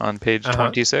on page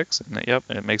 26. And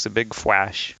it makes a big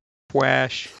flash.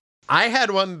 Flash. I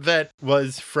had one that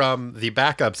was from the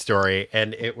backup story,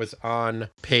 and it was on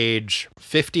page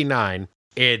 59.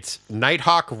 It's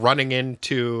Nighthawk running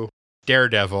into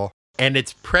Daredevil, and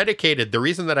it's predicated. The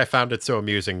reason that I found it so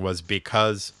amusing was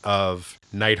because of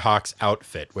Nighthawk's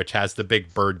outfit, which has the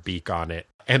big bird beak on it.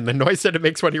 And the noise that it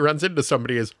makes when he runs into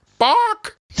somebody is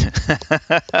bark.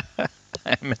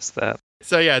 I missed that.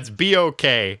 So yeah, it's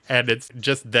B-O-K, and it's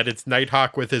just that it's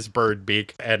Nighthawk with his bird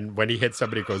beak, and when he hits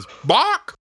somebody, it goes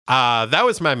bark. That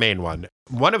was my main one.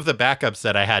 One of the backups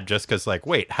that I had, just because, like,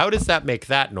 wait, how does that make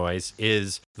that noise,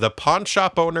 is the pawn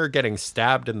shop owner getting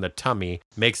stabbed in the tummy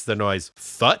makes the noise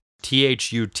thut,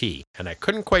 T-H-U-T, and I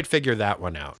couldn't quite figure that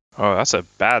one out. Oh, that's a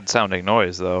bad sounding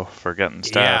noise, though, for getting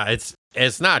stabbed. Yeah,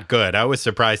 it's not good. I was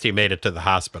surprised he made it to the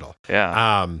hospital.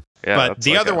 Yeah. But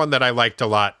the other one that I liked a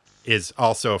lot is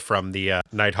also from the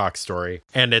Nighthawk story,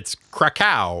 and it's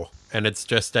Krakow, and it's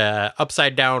just a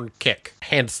upside-down kick,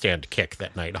 handstand kick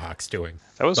that Nighthawk's doing.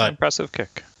 That was an impressive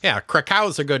kick. Yeah,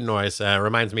 Krakow's a good noise.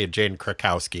 Reminds me of Jane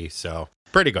Krakowski, so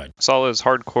Pretty good. Saw his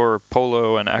hardcore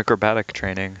polo and acrobatic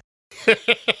training.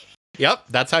 Yep,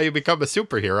 that's how you become a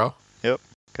superhero. Yep,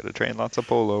 gotta train lots of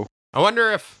polo. I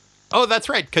wonder if... Oh, that's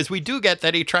right, because we do get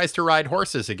that he tries to ride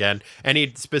horses again, and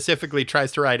he specifically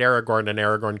tries to ride Aragorn, and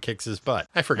Aragorn kicks his butt.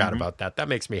 I forgot about that. That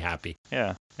makes me happy.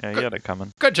 Yeah, you had it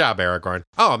coming. Good job, Aragorn.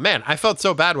 Oh, man, I felt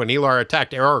so bad when Elar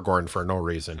attacked Aragorn for no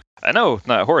reason. I know,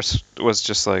 that horse was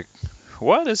just like,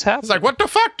 what is happening? It's like, what the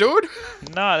fuck, dude?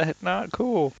 Not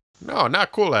cool. No,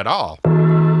 not cool at all.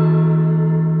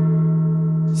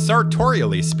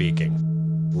 Sartorially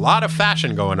speaking, a lot of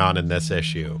fashion going on in this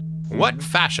issue. What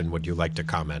fashion would you like to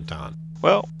comment on?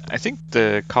 Well, I think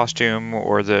the costume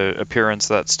or the appearance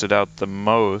that stood out the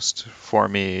most for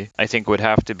me, I think would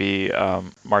have to be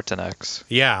Martinek's.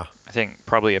 Yeah. I think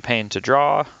probably a pain to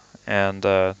draw and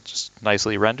just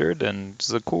nicely rendered and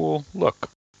it's a cool look.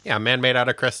 Yeah, man made out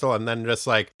of crystal, and then just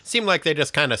like, seemed like they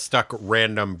just kind of stuck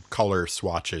random color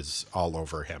swatches all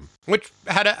over him, which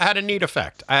had a neat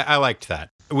effect. I liked that.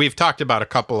 We've talked about a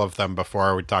couple of them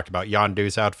before. We talked about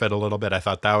Yondu's outfit a little bit. I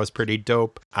thought that was pretty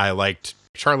dope. I liked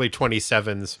Charlie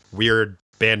 27's weird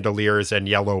bandoliers and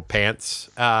yellow pants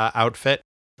outfit.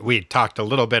 We talked a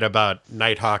little bit about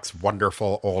Nighthawk's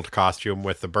wonderful old costume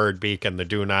with the bird beak and the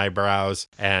dune eyebrows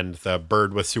and the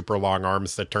bird with super long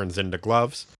arms that turns into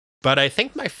gloves. But I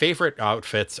think my favorite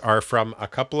outfits are from a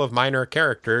couple of minor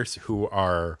characters who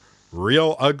are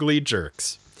real ugly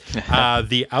jerks.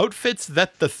 The outfits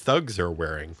that the thugs are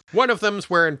wearing. One of them's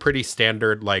wearing pretty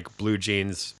standard, like blue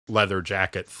jeans, leather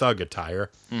jacket, thug attire.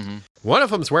 Mm-hmm. One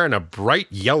of them's wearing a bright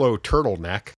yellow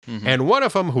turtleneck. Mm-hmm. And one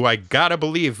of them, who I gotta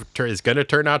believe is gonna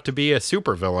turn out to be a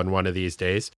supervillain one of these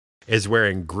days, is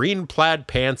wearing green plaid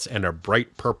pants and a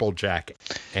bright purple jacket.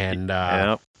 And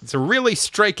It's a really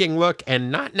striking look,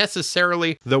 and not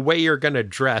necessarily the way you're going to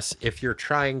dress if you're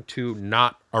trying to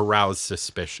not arouse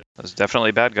suspicion. Those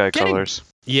definitely bad guy colors.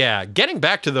 Yeah, getting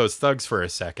back to those thugs for a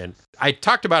second, I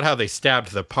talked about how they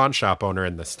stabbed the pawn shop owner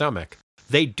in the stomach.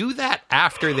 They do that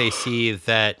after they see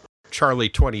that Charlie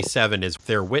 27 is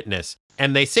their witness.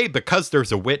 And they say because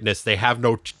there's a witness, they have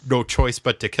no choice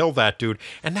but to kill that dude.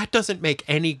 And that doesn't make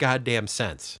any goddamn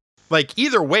sense. Like,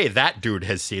 either way, that dude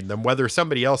has seen them, whether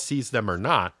somebody else sees them or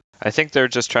not. I think they're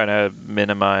just trying to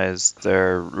minimize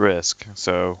their risk.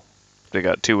 So they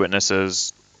got two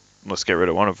witnesses. Let's get rid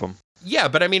of one of them. Yeah,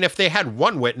 but I mean, if they had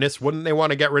one witness, wouldn't they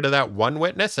want to get rid of that one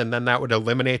witness? And then that would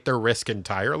eliminate their risk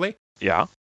entirely? Yeah,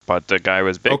 but the guy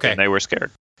was big and they were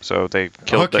scared. So they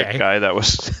killed the guy that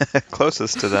was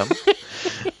closest to them.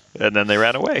 And then they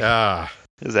ran away.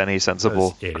 As any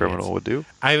sensible criminal would do.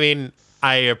 I mean,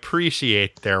 I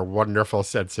appreciate their wonderful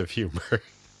sense of humor.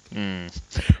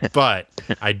 But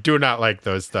I do not like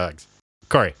those thugs.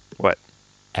 Corey. What?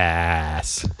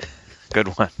 Ass. Good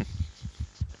one.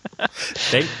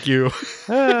 Thank you.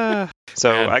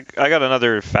 So I got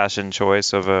another fashion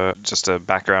choice of just a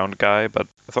background guy, but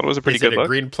I thought it was a pretty good look. Is it a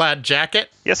green plaid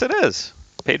jacket? Yes, it is.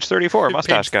 Page 34,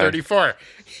 mustache guy. Page 34.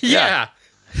 Yeah.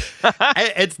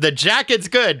 It's the jacket's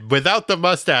good. Without the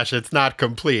mustache, it's not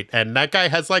complete. And that guy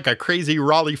has like a crazy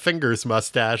Raleigh Fingers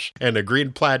mustache and a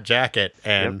green plaid jacket,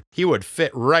 and he would fit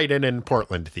right in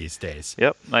Portland these days.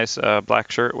 Yep, nice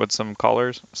black shirt with some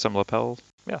collars, some lapels.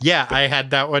 Yeah, I had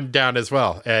that one down as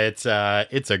well. It's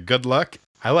a good look.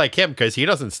 I like him because he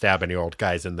doesn't stab any old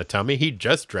guys in the tummy. He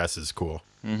just dresses cool.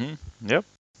 Mm-hmm. Yep.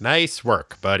 Nice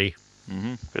work, buddy.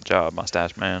 Mm-hmm. Good job,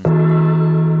 mustache man.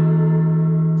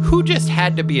 Who just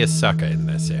had to be a sucker in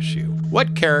this issue?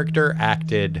 What character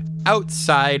acted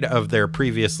outside of their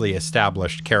previously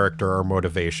established character or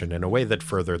motivation in a way that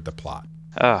furthered the plot?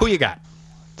 Who you got?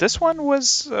 This one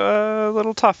was a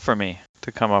little tough for me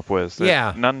to come up with.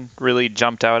 Yeah. None really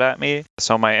jumped out at me.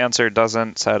 So my answer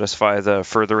doesn't satisfy the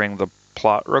furthering the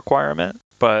plot requirement.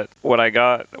 But what I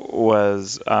got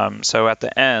was, so at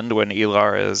the end when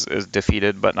Elar is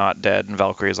defeated but not dead, and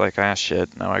Valkyrie's like,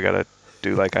 shit, now I gotta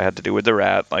do like I had to do with the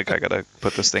rat. Like, I gotta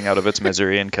put this thing out of its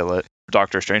misery and kill it.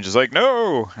 Doctor Strange is like,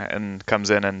 no! And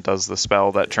comes in and does the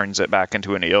spell that turns it back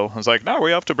into an eel. It's like, now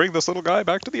we have to bring this little guy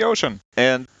back to the ocean.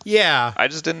 And yeah, I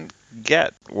just didn't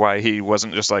get why he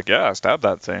wasn't just like, stab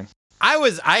that thing.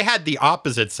 I had the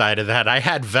opposite side of that. I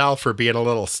had Val for being a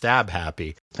little stab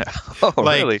happy. Oh,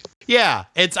 really? Yeah,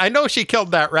 I know she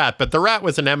killed that rat, but the rat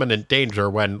was in imminent danger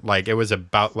when it was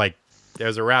about there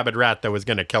was a rabid rat that was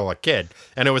going to kill a kid,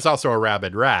 and it was also a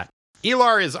rabid rat.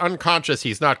 Elar is unconscious.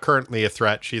 He's not currently a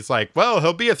threat. She's like, well,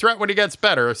 he'll be a threat when he gets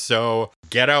better, so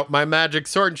get out my magic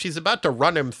sword. And she's about to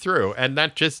run him through. And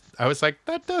I was like,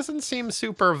 that doesn't seem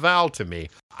super Val to me.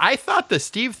 I thought the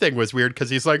Steve thing was weird because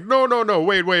he's like, no,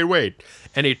 wait.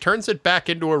 And he turns it back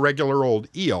into a regular old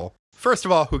eel. First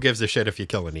of all, who gives a shit if you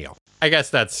kill an eel? I guess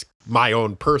that's my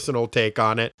own personal take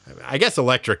on it. I guess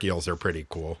electric eels are pretty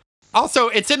cool. Also,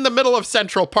 it's in the middle of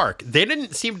Central Park. They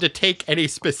didn't seem to take any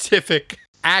specific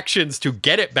actions to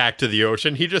get it back to the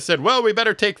ocean. He just said, well, we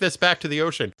better take this back to the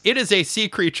ocean. It is a sea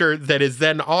creature that is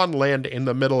then on land in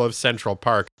the middle of Central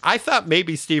Park. I thought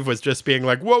maybe Steve was just being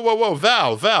like, whoa,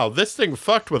 Val, this thing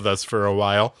fucked with us for a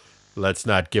while. Let's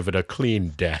not give it a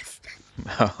clean death.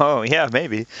 Oh, yeah,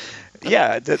 maybe.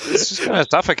 Yeah, it's just going to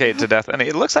suffocate to death. And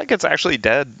it looks like it's actually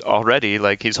dead already.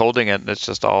 Like he's holding it and it's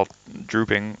just all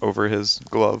drooping over his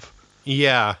glove.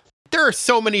 Yeah. There are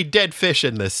so many dead fish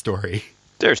in this story.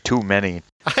 There's too many.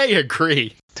 I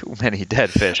agree. Too many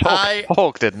dead fish.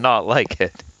 Hulk did not like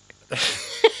it.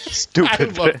 Stupid I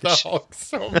love fish. the Hulk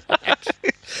so much.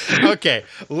 Okay,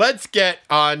 let's get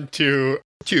on to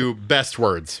best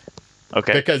words.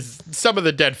 Okay. Because some of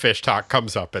the dead fish talk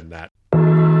comes up in that.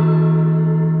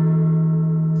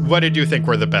 What did you think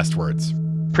were the best words?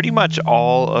 Pretty much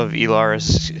all of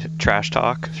Elar's trash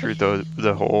talk through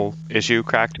the whole issue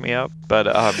cracked me up. But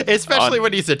especially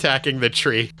when he's attacking the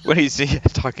tree. When he's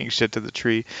talking shit to the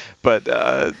tree. But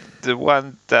the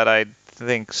one that I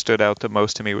think stood out the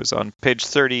most to me was on page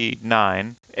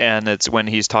 39, and it's when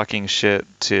he's talking shit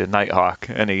to Nighthawk,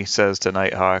 and he says to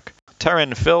Nighthawk,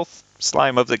 "Terran filth,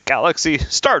 slime of the galaxy,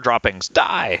 star droppings,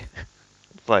 die!"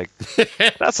 Like,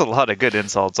 that's a lot of good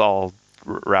insults all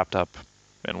wrapped up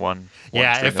in one.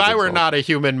 Yeah, if I were not a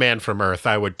human man from Earth,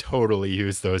 I would totally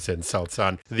use those insults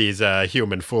on these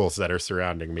human fools that are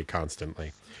surrounding me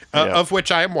constantly. Of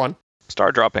which I am one.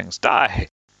 Star droppings, die!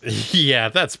 Yeah,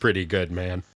 that's pretty good,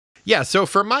 man. Yeah, so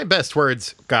for my best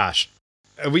words, gosh,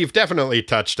 we've definitely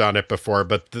touched on it before,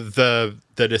 but the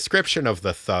description of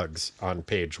the thugs on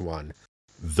page 1.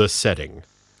 The setting.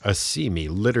 A seamy,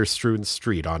 litter-strewn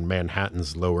street on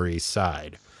Manhattan's Lower East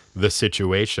Side. The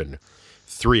situation.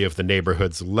 3 of the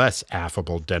neighborhood's less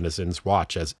affable denizens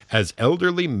watch as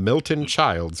elderly Milton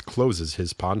Childs closes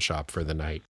his pawn shop for the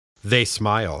night. They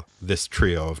smile, this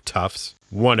trio of toughs.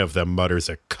 One of them mutters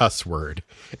a cuss word,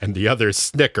 and the others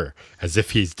snicker as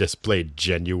if he's displayed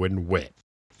genuine wit.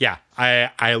 Yeah,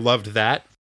 I loved that.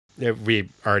 We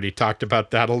already talked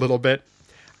about that a little bit.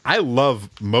 I love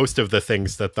most of the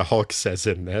things that the Hulk says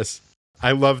in this.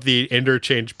 I love the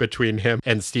interchange between him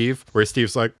and Steve, where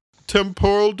Steve's like,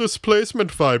 "Temporal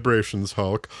displacement vibrations,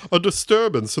 Hulk, a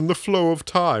disturbance in the flow of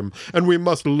time, and we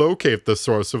must locate the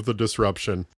source of the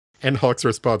disruption." And Hulk's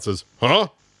response is, "Huh?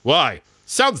 Why?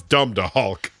 Sounds dumb to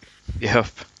Hulk." Yep.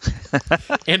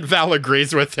 And Val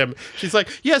agrees with him. She's like,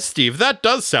 "Yes, Steve, that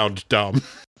does sound dumb."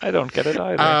 I don't get it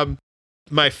either.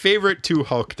 My favorite 2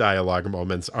 Hulk dialogue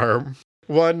moments are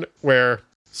one where,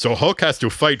 "So Hulk has to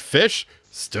fight fish?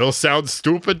 Still sounds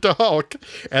stupid to Hulk."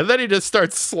 And then he just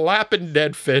starts slapping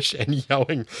dead fish and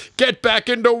yelling, "Get back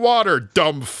into water,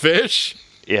 dumb fish."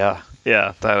 Yeah,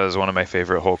 that is one of my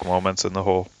favorite Hulk moments in the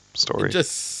whole story.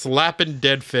 Just slapping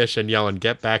dead fish and yelling,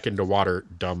 "Get back into water,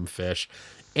 dumb fish."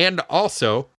 And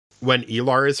also, when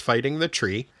Elar is fighting the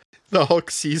tree, the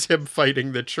Hulk sees him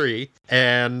fighting the tree,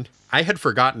 and I had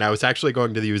forgotten I was actually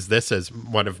going to use this as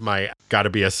one of my gotta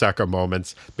be a sucker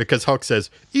moments, because Hulk says,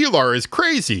 "Elar is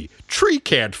crazy. Tree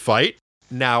can't fight."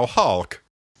 Now, Hulk,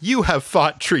 you have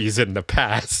fought trees in the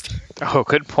past. Oh,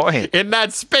 good point. In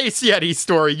that Space Yeti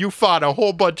story, you fought a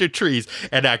whole bunch of trees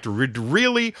and acted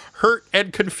really hurt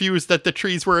and confused that the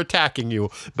trees were attacking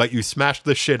you, but you smashed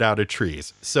the shit out of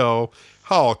trees. So,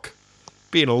 Hulk,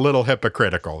 being a little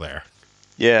hypocritical there.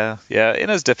 Yeah. In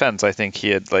his defense, I think he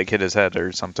had hit his head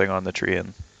or something on the tree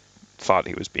and thought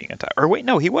he was being attacked. Or wait,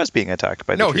 no, he was being attacked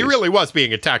by the trees. No, he really was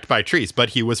being attacked by trees, but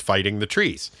he was fighting the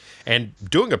trees and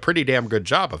doing a pretty damn good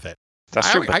job of it.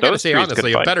 That's true. I gotta say,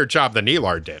 honestly, a better job than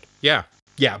Elar did. Yeah,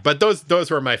 but those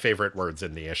were my favorite words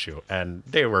in the issue, and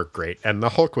they were great. And the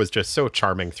Hulk was just so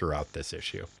charming throughout this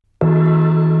issue.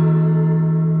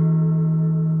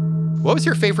 What was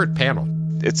your favorite panel?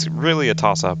 It's really a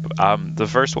toss-up. The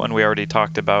first one we already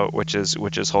talked about, which is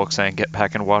Hulk saying, "Get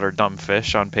back in water, dumb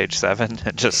fish," on page 7,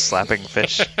 and just slapping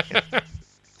fish.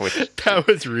 That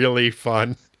was really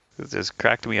fun. It just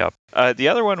cracked me up. The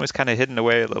other one was kind of hidden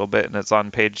away a little bit, and it's on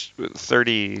page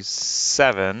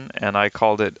 37, and I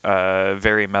called it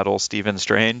Very Metal Stephen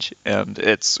Strange, and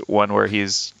it's one where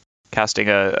he's casting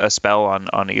a spell on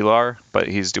Elar, but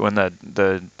he's doing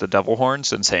the devil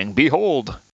horns and saying,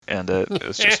 "Behold!" And it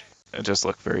just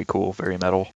looked very cool, very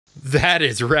metal. That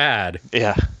is rad.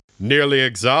 Yeah. Nearly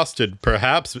exhausted,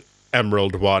 perhaps,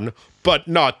 Emerald One, but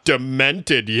not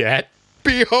demented yet.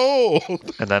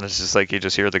 Behold! And then it's just like you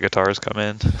just hear the guitars come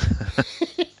in.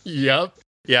 Yep.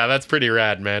 Yeah, that's pretty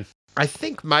rad, man. I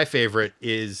think my favorite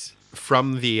is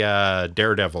from the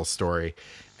Daredevil story.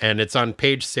 and it's on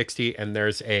page 60, and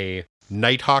there's a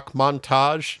Nighthawk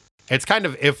montage. It's kind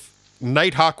of, if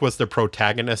Nighthawk was the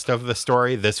protagonist of the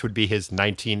story, this would be his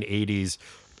 1980s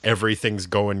everything's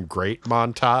going great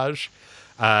montage.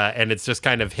 And it's just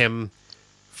kind of him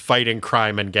fighting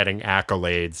crime and getting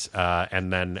accolades.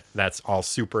 And then that's all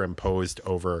superimposed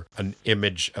over an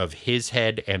image of his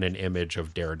head and an image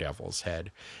of Daredevil's head.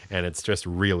 And it's just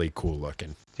really cool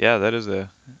looking. Yeah, that is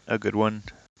a good one.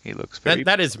 He looks very...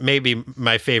 That is maybe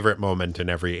my favorite moment in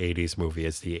every 80s movie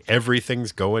is the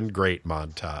everything's going great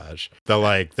montage.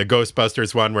 The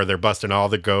Ghostbusters one where they're busting all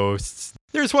the ghosts.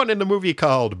 There's one in the movie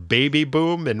called Baby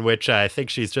Boom, in which I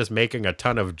think she's just making a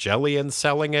ton of jelly and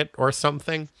selling it or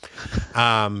something.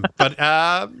 But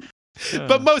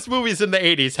most movies in the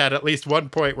 80s had at least one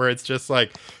point where it's just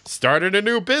like, started a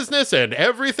new business and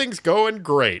everything's going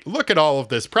great. Look at all of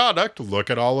this product.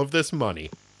 Look at all of this money.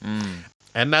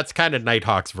 And that's kind of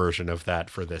Nighthawk's version of that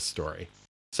for this story.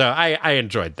 So I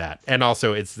enjoyed that. And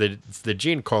also it's the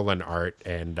Gene Colan art,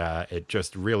 and it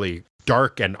just really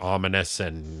dark and ominous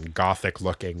and gothic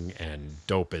looking and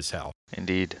dope as hell.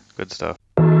 Indeed. Good stuff.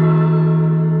 Well,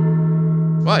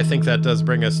 I think that does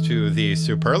bring us to the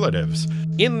superlatives.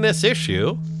 In this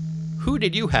issue, who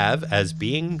did you have as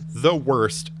being the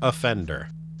worst offender?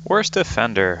 Worst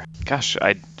offender. Gosh,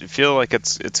 I feel like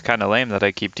it's kind of lame that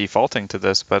I keep defaulting to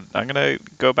this, but I'm going to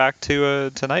go back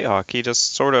to Nighthawk. He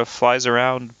just sort of flies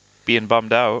around being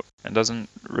bummed out and doesn't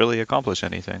really accomplish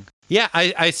anything. Yeah,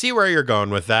 I see where you're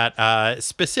going with that.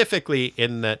 Specifically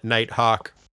in that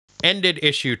Nighthawk ended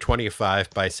issue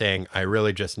 25 by saying, I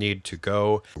really just need to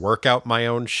go work out my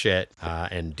own shit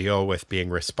and deal with being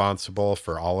responsible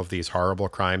for all of these horrible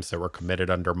crimes that were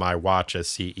committed under my watch as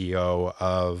CEO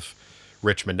of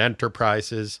Richmond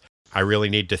Enterprises. I really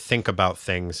need to think about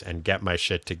things and get my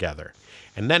shit together.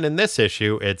 And then in this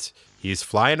issue, he's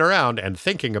flying around and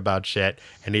thinking about shit,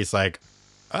 and he's like,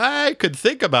 I could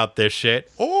think about this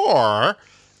shit, or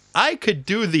I could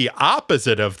do the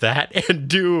opposite of that and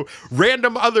do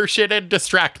random other shit and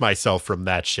distract myself from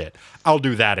that shit. I'll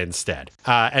do that instead.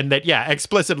 And that, yeah,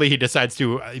 explicitly he decides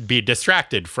to be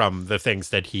distracted from the things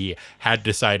that he had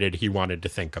decided he wanted to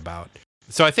think about.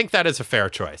 So I think that is a fair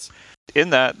choice.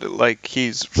 In that, like,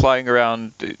 he's flying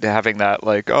around having that,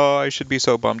 like, oh, I should be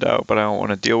so bummed out, but I don't want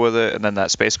to deal with it. And then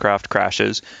that spacecraft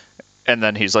crashes. And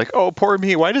then he's like, oh, poor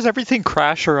me. Why does everything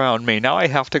crash around me? Now I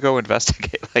have to go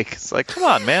investigate. Like, it's like, come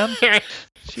on, man.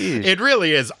 Jeez. It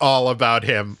really is all about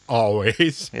him,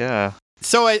 always. Yeah.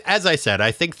 So, as I said,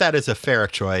 I think that is a fair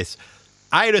choice.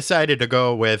 I decided to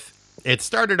go with, it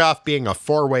started off being a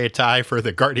 4-way tie for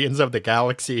the Guardians of the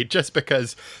Galaxy just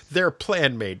because their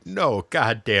plan made no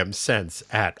goddamn sense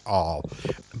at all.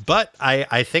 But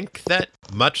I think that,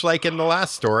 much like in the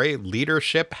last story,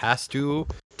 leadership has to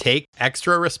take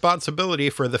extra responsibility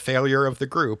for the failure of the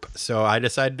group. So I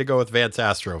decided to go with Vance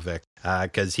Astrovic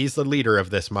because he's the leader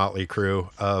of this motley crew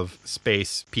of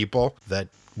space people that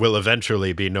will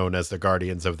eventually be known as the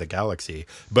Guardians of the Galaxy,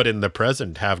 but in the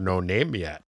present have no name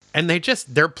yet. And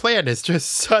their plan is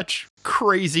just such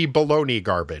crazy baloney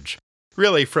garbage.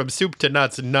 Really, from soup to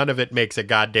nuts, none of it makes a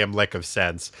goddamn lick of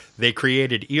sense. They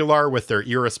created Elar with their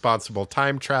irresponsible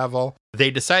time travel.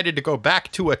 They decided to go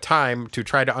back to a time to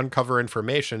try to uncover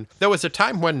information. There was a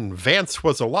time when Vance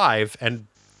was alive and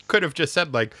could have just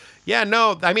said, like, yeah,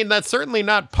 no, I mean, that's certainly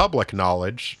not public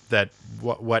knowledge that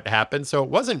what happened. So it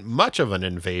wasn't much of an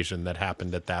invasion that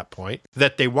happened at that point.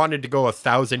 That they wanted to go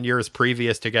 1,000 years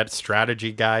previous to get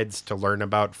strategy guides to learn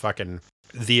about fucking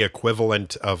the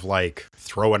equivalent of, like,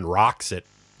 throwing rocks at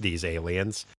these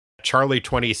aliens. Charlie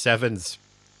 27's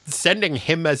sending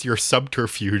him as your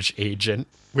subterfuge agent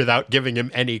without giving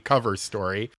him any cover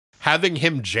story. Having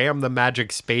him jam the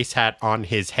magic space hat on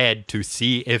his head to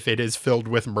see if it is filled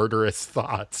with murderous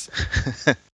thoughts.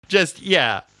 Just,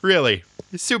 yeah, really.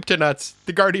 Soup to nuts.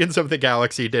 The Guardians of the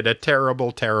Galaxy did a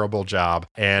terrible, terrible job.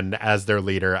 And as their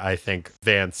leader, I think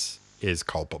Vance is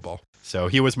culpable. So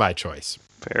he was my choice.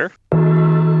 Fair.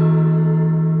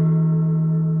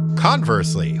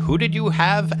 Conversely, who did you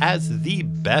have as the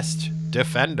best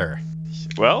defender?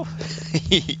 Well,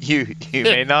 you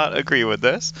may not agree with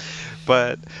this,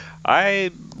 but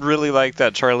I really like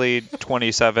that Charlie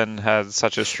 27 had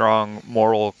such a strong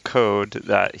moral code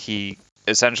that he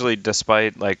essentially,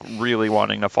 despite like really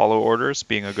wanting to follow orders,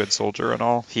 being a good soldier and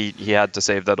all, he had to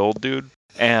save that old dude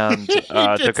and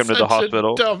took him to the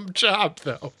hospital. Dumb job,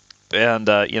 though. And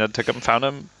took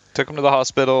him to the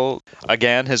hospital.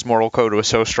 Again, his moral code was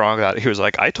so strong that he was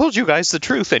like, I told you guys the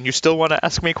truth and you still want to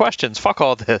ask me questions. Fuck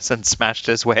all this, and smashed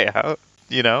his way out.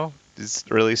 He's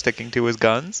really sticking to his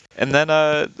guns. And then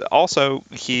also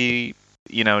he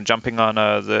jumping on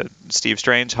the Steve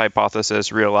Strange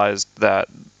hypothesis, realized that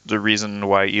the reason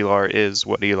why Elar is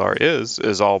what Elar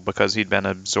is all because he'd been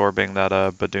absorbing that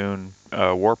Badoon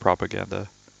war propaganda.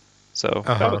 So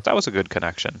that was a good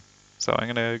connection. So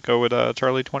I'm going to go with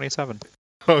Charlie 27.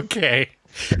 Okay.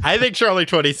 I think Charlie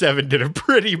 27 did a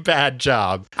pretty bad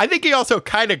job. I think he also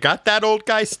kind of got that old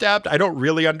guy stabbed. I don't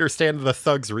really understand the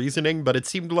thug's reasoning, but it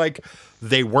seemed like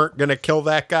they weren't going to kill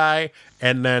that guy.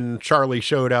 And then Charlie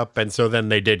showed up, and so then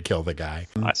they did kill the guy.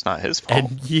 That's not his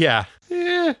fault. And yeah,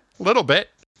 a little bit.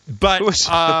 But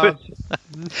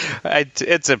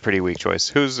it's a pretty weak choice.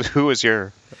 Who was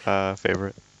your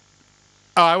favorite?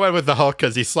 Oh, I went with the Hulk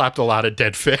because he slapped a lot of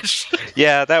dead fish.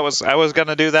 Yeah, I was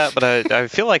gonna do that, but I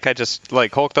feel like I just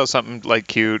like Hulk does something like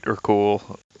cute or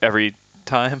cool every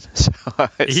time. So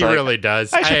he really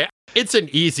does. It's an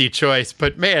easy choice,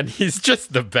 but man, he's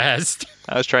just the best.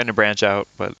 I was trying to branch out,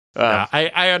 but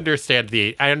I understand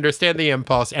the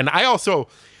impulse, and I also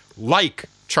like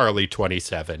Charlie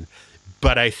 27,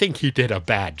 but I think he did a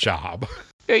bad job.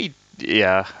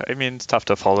 Yeah, I mean, it's tough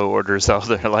to follow orders out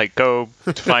there. Like, go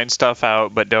find stuff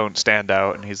out, but don't stand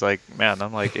out. And he's like, man,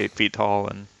 I'm like 8 feet tall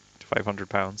and 500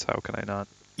 pounds. How can I not?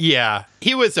 Yeah,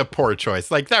 he was a poor choice.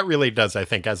 Like, that really does, I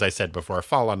think, as I said before,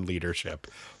 fall on leadership.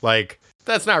 Like,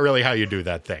 that's not really how you do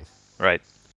that thing. Right.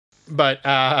 But,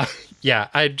 yeah,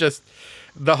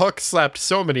 the Hook slapped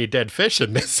so many dead fish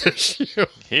in this issue.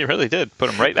 He really did.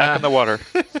 Put them right back in the water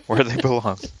where they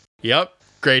belong. Yep.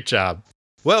 Great job.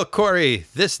 Well, Corey,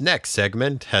 this next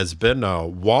segment has been a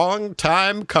long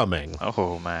time coming.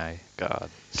 Oh, my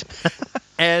God.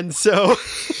 And so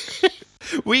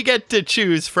we get to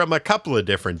choose from a couple of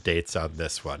different dates on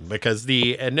this one because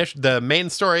the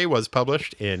main story was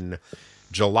published in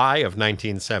July of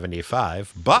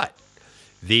 1975, but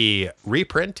the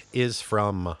reprint is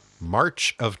from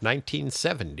March of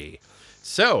 1970.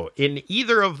 So in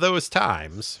either of those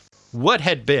times, what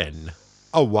had been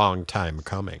a long time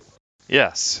coming?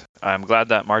 Yes, I'm glad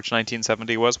that March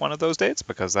 1970 was one of those dates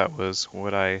because that was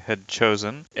what I had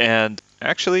chosen. And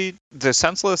actually, the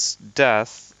senseless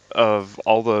death of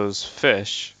all those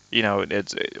fish,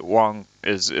 Wong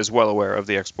is well aware of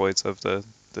the exploits of the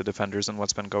Defenders and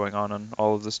what's been going on in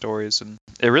all of the stories. And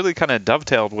it really kind of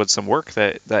dovetailed with some work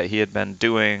that he had been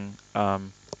doing.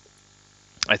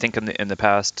 I think in the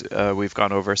past, we've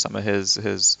gone over some of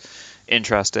his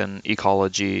interest in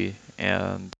ecology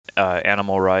and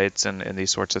animal rights and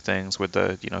these sorts of things with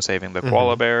the saving the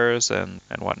koala bears and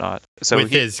whatnot. So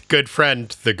with his good friend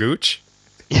the Gooch.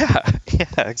 Yeah,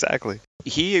 exactly.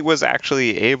 He was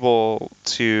actually able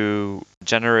to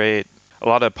generate a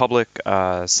lot of public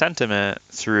sentiment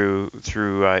through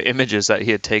images that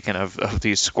he had taken of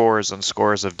these scores and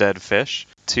scores of dead fish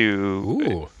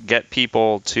to get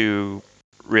people to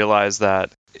realize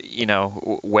that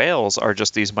whales are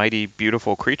just these mighty,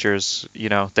 beautiful creatures.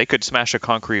 They could smash a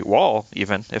concrete wall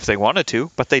even if they wanted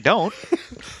to, but they don't.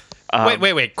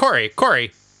 Wait,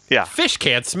 Corey. Yeah. Fish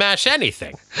can't smash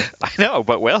anything. I know,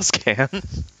 but whales can.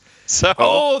 So.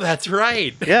 Oh, that's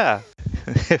right. Yeah.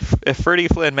 If Freddie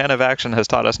Flynn, Man of Action, has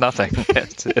taught us nothing,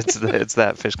 it's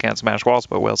that fish can't smash walls,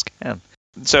 but whales can.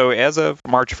 So as of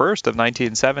March 1st of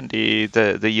 1970,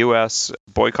 the U.S.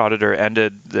 boycotted or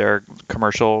ended their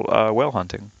commercial whale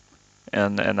hunting.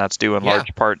 And that's due in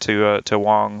large part to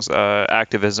Wong's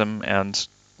activism and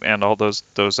all those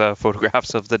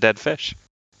photographs of the dead fish.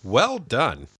 Well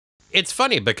done. It's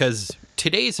funny because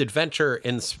today's adventure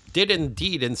did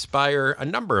indeed inspire a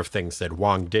number of things that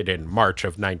Wong did in March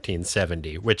of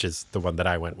 1970, which is the one that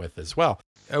I went with as well.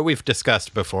 We've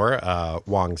discussed before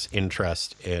Wong's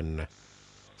interest in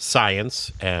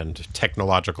science and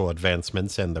technological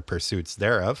advancements and the pursuits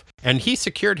thereof. And he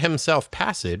secured himself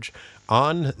passage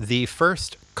on the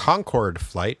first Concorde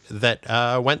flight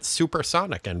that went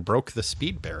supersonic and broke the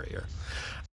speed barrier.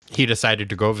 He decided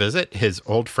to go visit his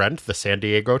old friend, the San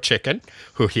Diego chicken,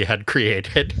 who he had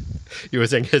created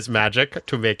using his magic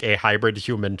to make a hybrid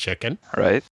human chicken.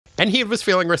 Right. And he was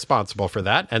feeling responsible for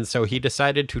that. And so he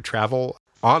decided to travel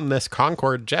on this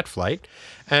Concorde jet flight,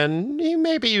 and he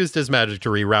maybe used his magic to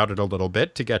reroute it a little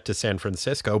bit to get to San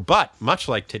Francisco. But much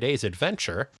like today's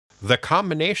adventure, the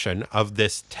combination of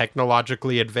this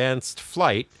technologically advanced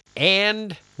flight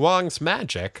and Wong's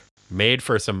magic made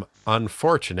for some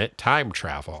unfortunate time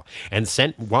travel and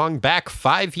sent Wong back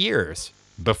 5 years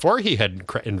before he had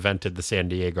invented the San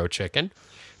Diego chicken.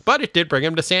 But it did bring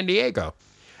him to San Diego.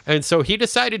 And so he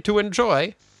decided to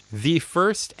enjoy the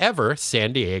first ever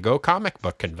San Diego comic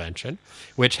book convention,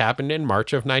 which happened in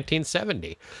March of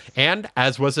 1970. And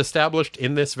as was established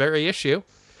in this very issue,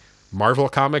 Marvel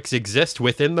Comics exist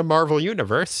within the Marvel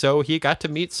Universe, so he got to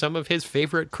meet some of his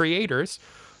favorite creators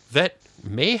that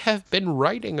may have been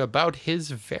writing about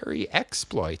his very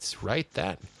exploits right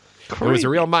then. It was a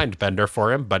real mind bender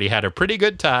for him, but he had a pretty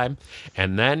good time.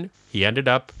 And then he ended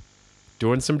up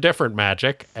doing some different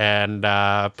magic and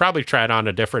probably tried on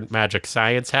a different magic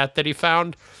science hat that he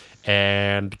found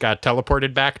and got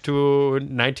teleported back to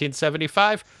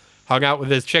 1975, hung out with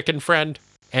his chicken friend,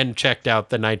 and checked out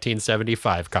the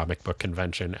 1975 comic book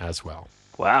convention as well.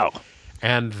 Wow.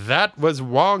 And that was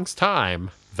Wong's time.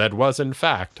 That was, in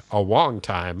fact, a Wong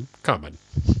time coming.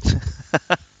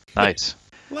 Nice.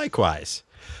 Likewise.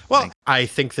 Well, I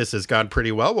think this has gone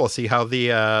pretty well. We'll see how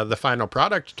the final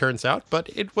product turns out, but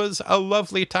it was a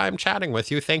lovely time chatting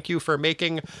with you. Thank you for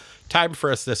making time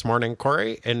for us this morning,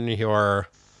 Corey, in your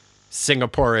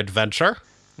Singapore adventure.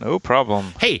 No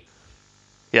problem. Hey,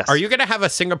 Yes. Are you going to have a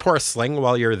Singapore sling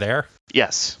while you're there?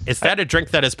 Yes. Is that a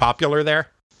drink that is popular there?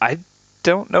 I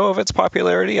don't know of its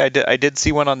popularity. I did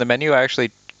see one on the menu. I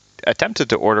actually attempted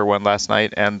to order one last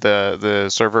night, and the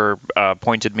server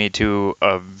pointed me to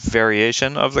a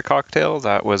variation of the cocktail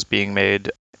that was being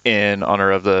made in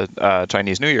honor of the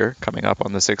Chinese New Year coming up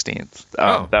on the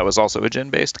 16th. That was also a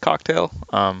gin-based cocktail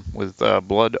with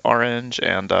blood orange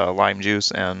and lime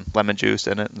juice and lemon juice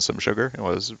in it and some sugar. It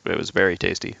was very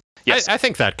tasty. Yes. I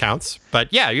think that counts.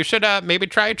 But yeah, you should maybe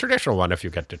try a traditional one if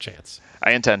you get the chance.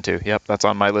 I intend to. Yep, that's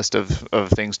on my list of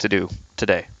things to do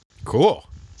today. Cool.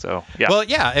 So, yeah. Well,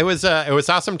 yeah, it was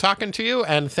awesome talking to you,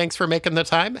 and thanks for making the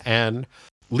time. And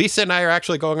Lisa and I are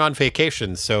actually going on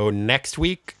vacation, so next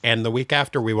week and the week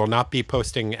after we will not be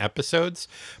posting episodes,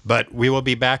 but we will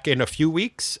be back in a few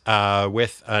weeks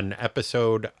with an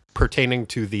episode pertaining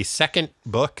to the second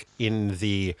book in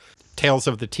the Tales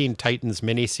of the Teen Titans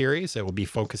miniseries. It will be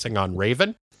focusing on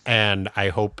Raven, and I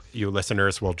hope you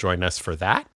listeners will join us for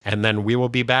that. And then we will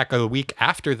be back a week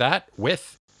after that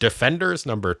with Defenders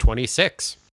number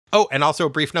 26. Oh, and also a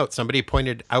brief note. Somebody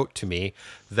pointed out to me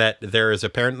that there is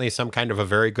apparently some kind of a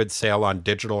very good sale on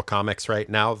digital comics right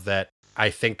now that I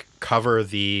think cover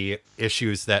the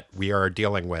issues that we are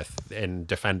dealing with in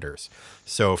Defenders.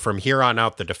 So from here on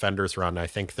out, the Defenders run, I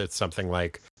think that's something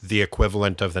like the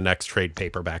equivalent of the next trade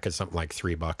paperback is something like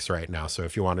 $3 right now. So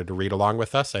if you wanted to read along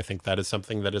with us, I think that is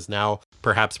something that is now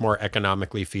perhaps more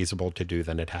economically feasible to do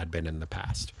than it had been in the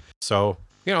past. So,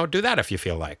 do that if you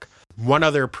feel like. One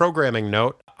other programming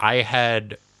note, I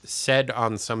had said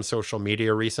on some social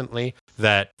media recently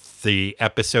that the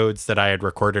episodes that I had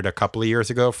recorded a couple of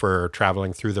years ago for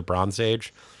Traveling Through the Bronze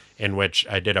Age, in which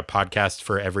I did a podcast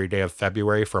for every day of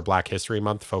February for Black History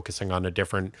Month, focusing on a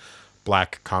different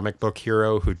Black comic book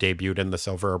hero who debuted in the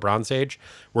Silver or Bronze Age,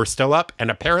 were still up.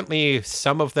 And apparently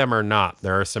some of them are not.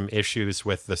 There are some issues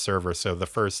with the server. So the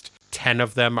first 10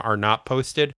 of them are not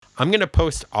posted. I'm going to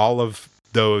post all of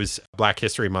those Black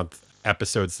History Month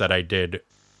episodes that I did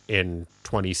in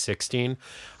 2016.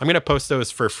 I'm going to post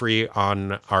those for free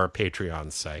on our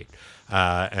Patreon site.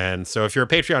 And so if you're a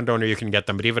Patreon donor, you can get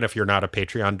them. But even if you're not a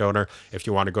Patreon donor, if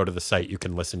you want to go to the site, you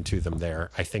can listen to them there.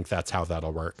 I think that's how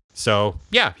that'll work. So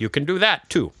yeah, you can do that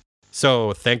too.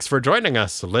 So thanks for joining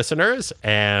us, listeners.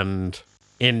 And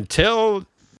until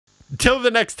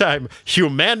the next time,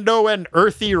 Humando and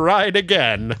Earthy ride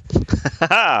again.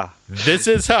 This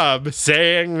is Hub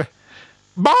saying,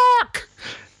 bark!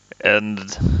 And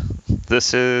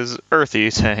this is Earthy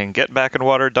saying, get back in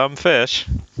water, dumb fish.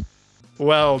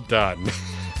 Well done.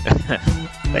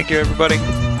 Thank you, everybody.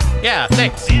 Yeah,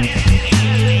 thanks.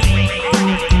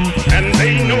 And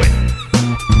they know it.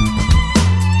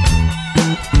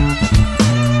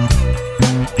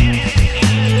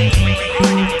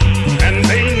 And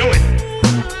they know it.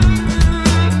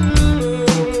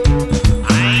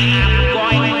 I'm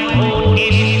going to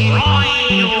destroy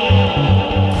you.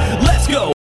 Let's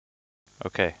go.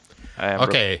 Okay.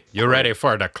 Okay, you ready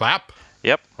for the clap?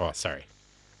 Yep. Oh, sorry.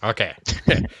 Okay.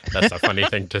 That's a funny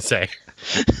thing to say.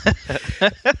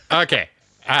 Okay.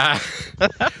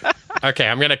 Okay,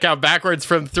 I'm going to count backwards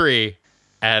from 3,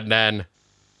 and then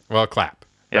we'll clap.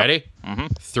 Yep. Ready? Mm-hmm.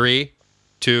 3,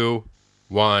 2,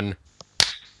 1.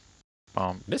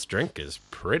 Um, This drink is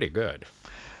pretty good.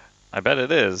 I bet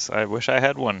it is. I wish I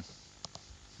had one.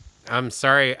 I'm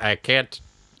sorry, I can't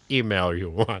email you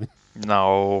one.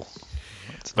 No.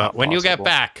 It's But not when you get possible.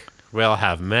 back, we'll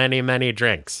have many, many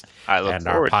drinks. I look and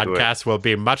our forward to it. podcast will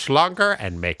be much longer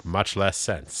and make much less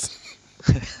sense.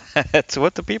 That's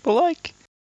what the people like.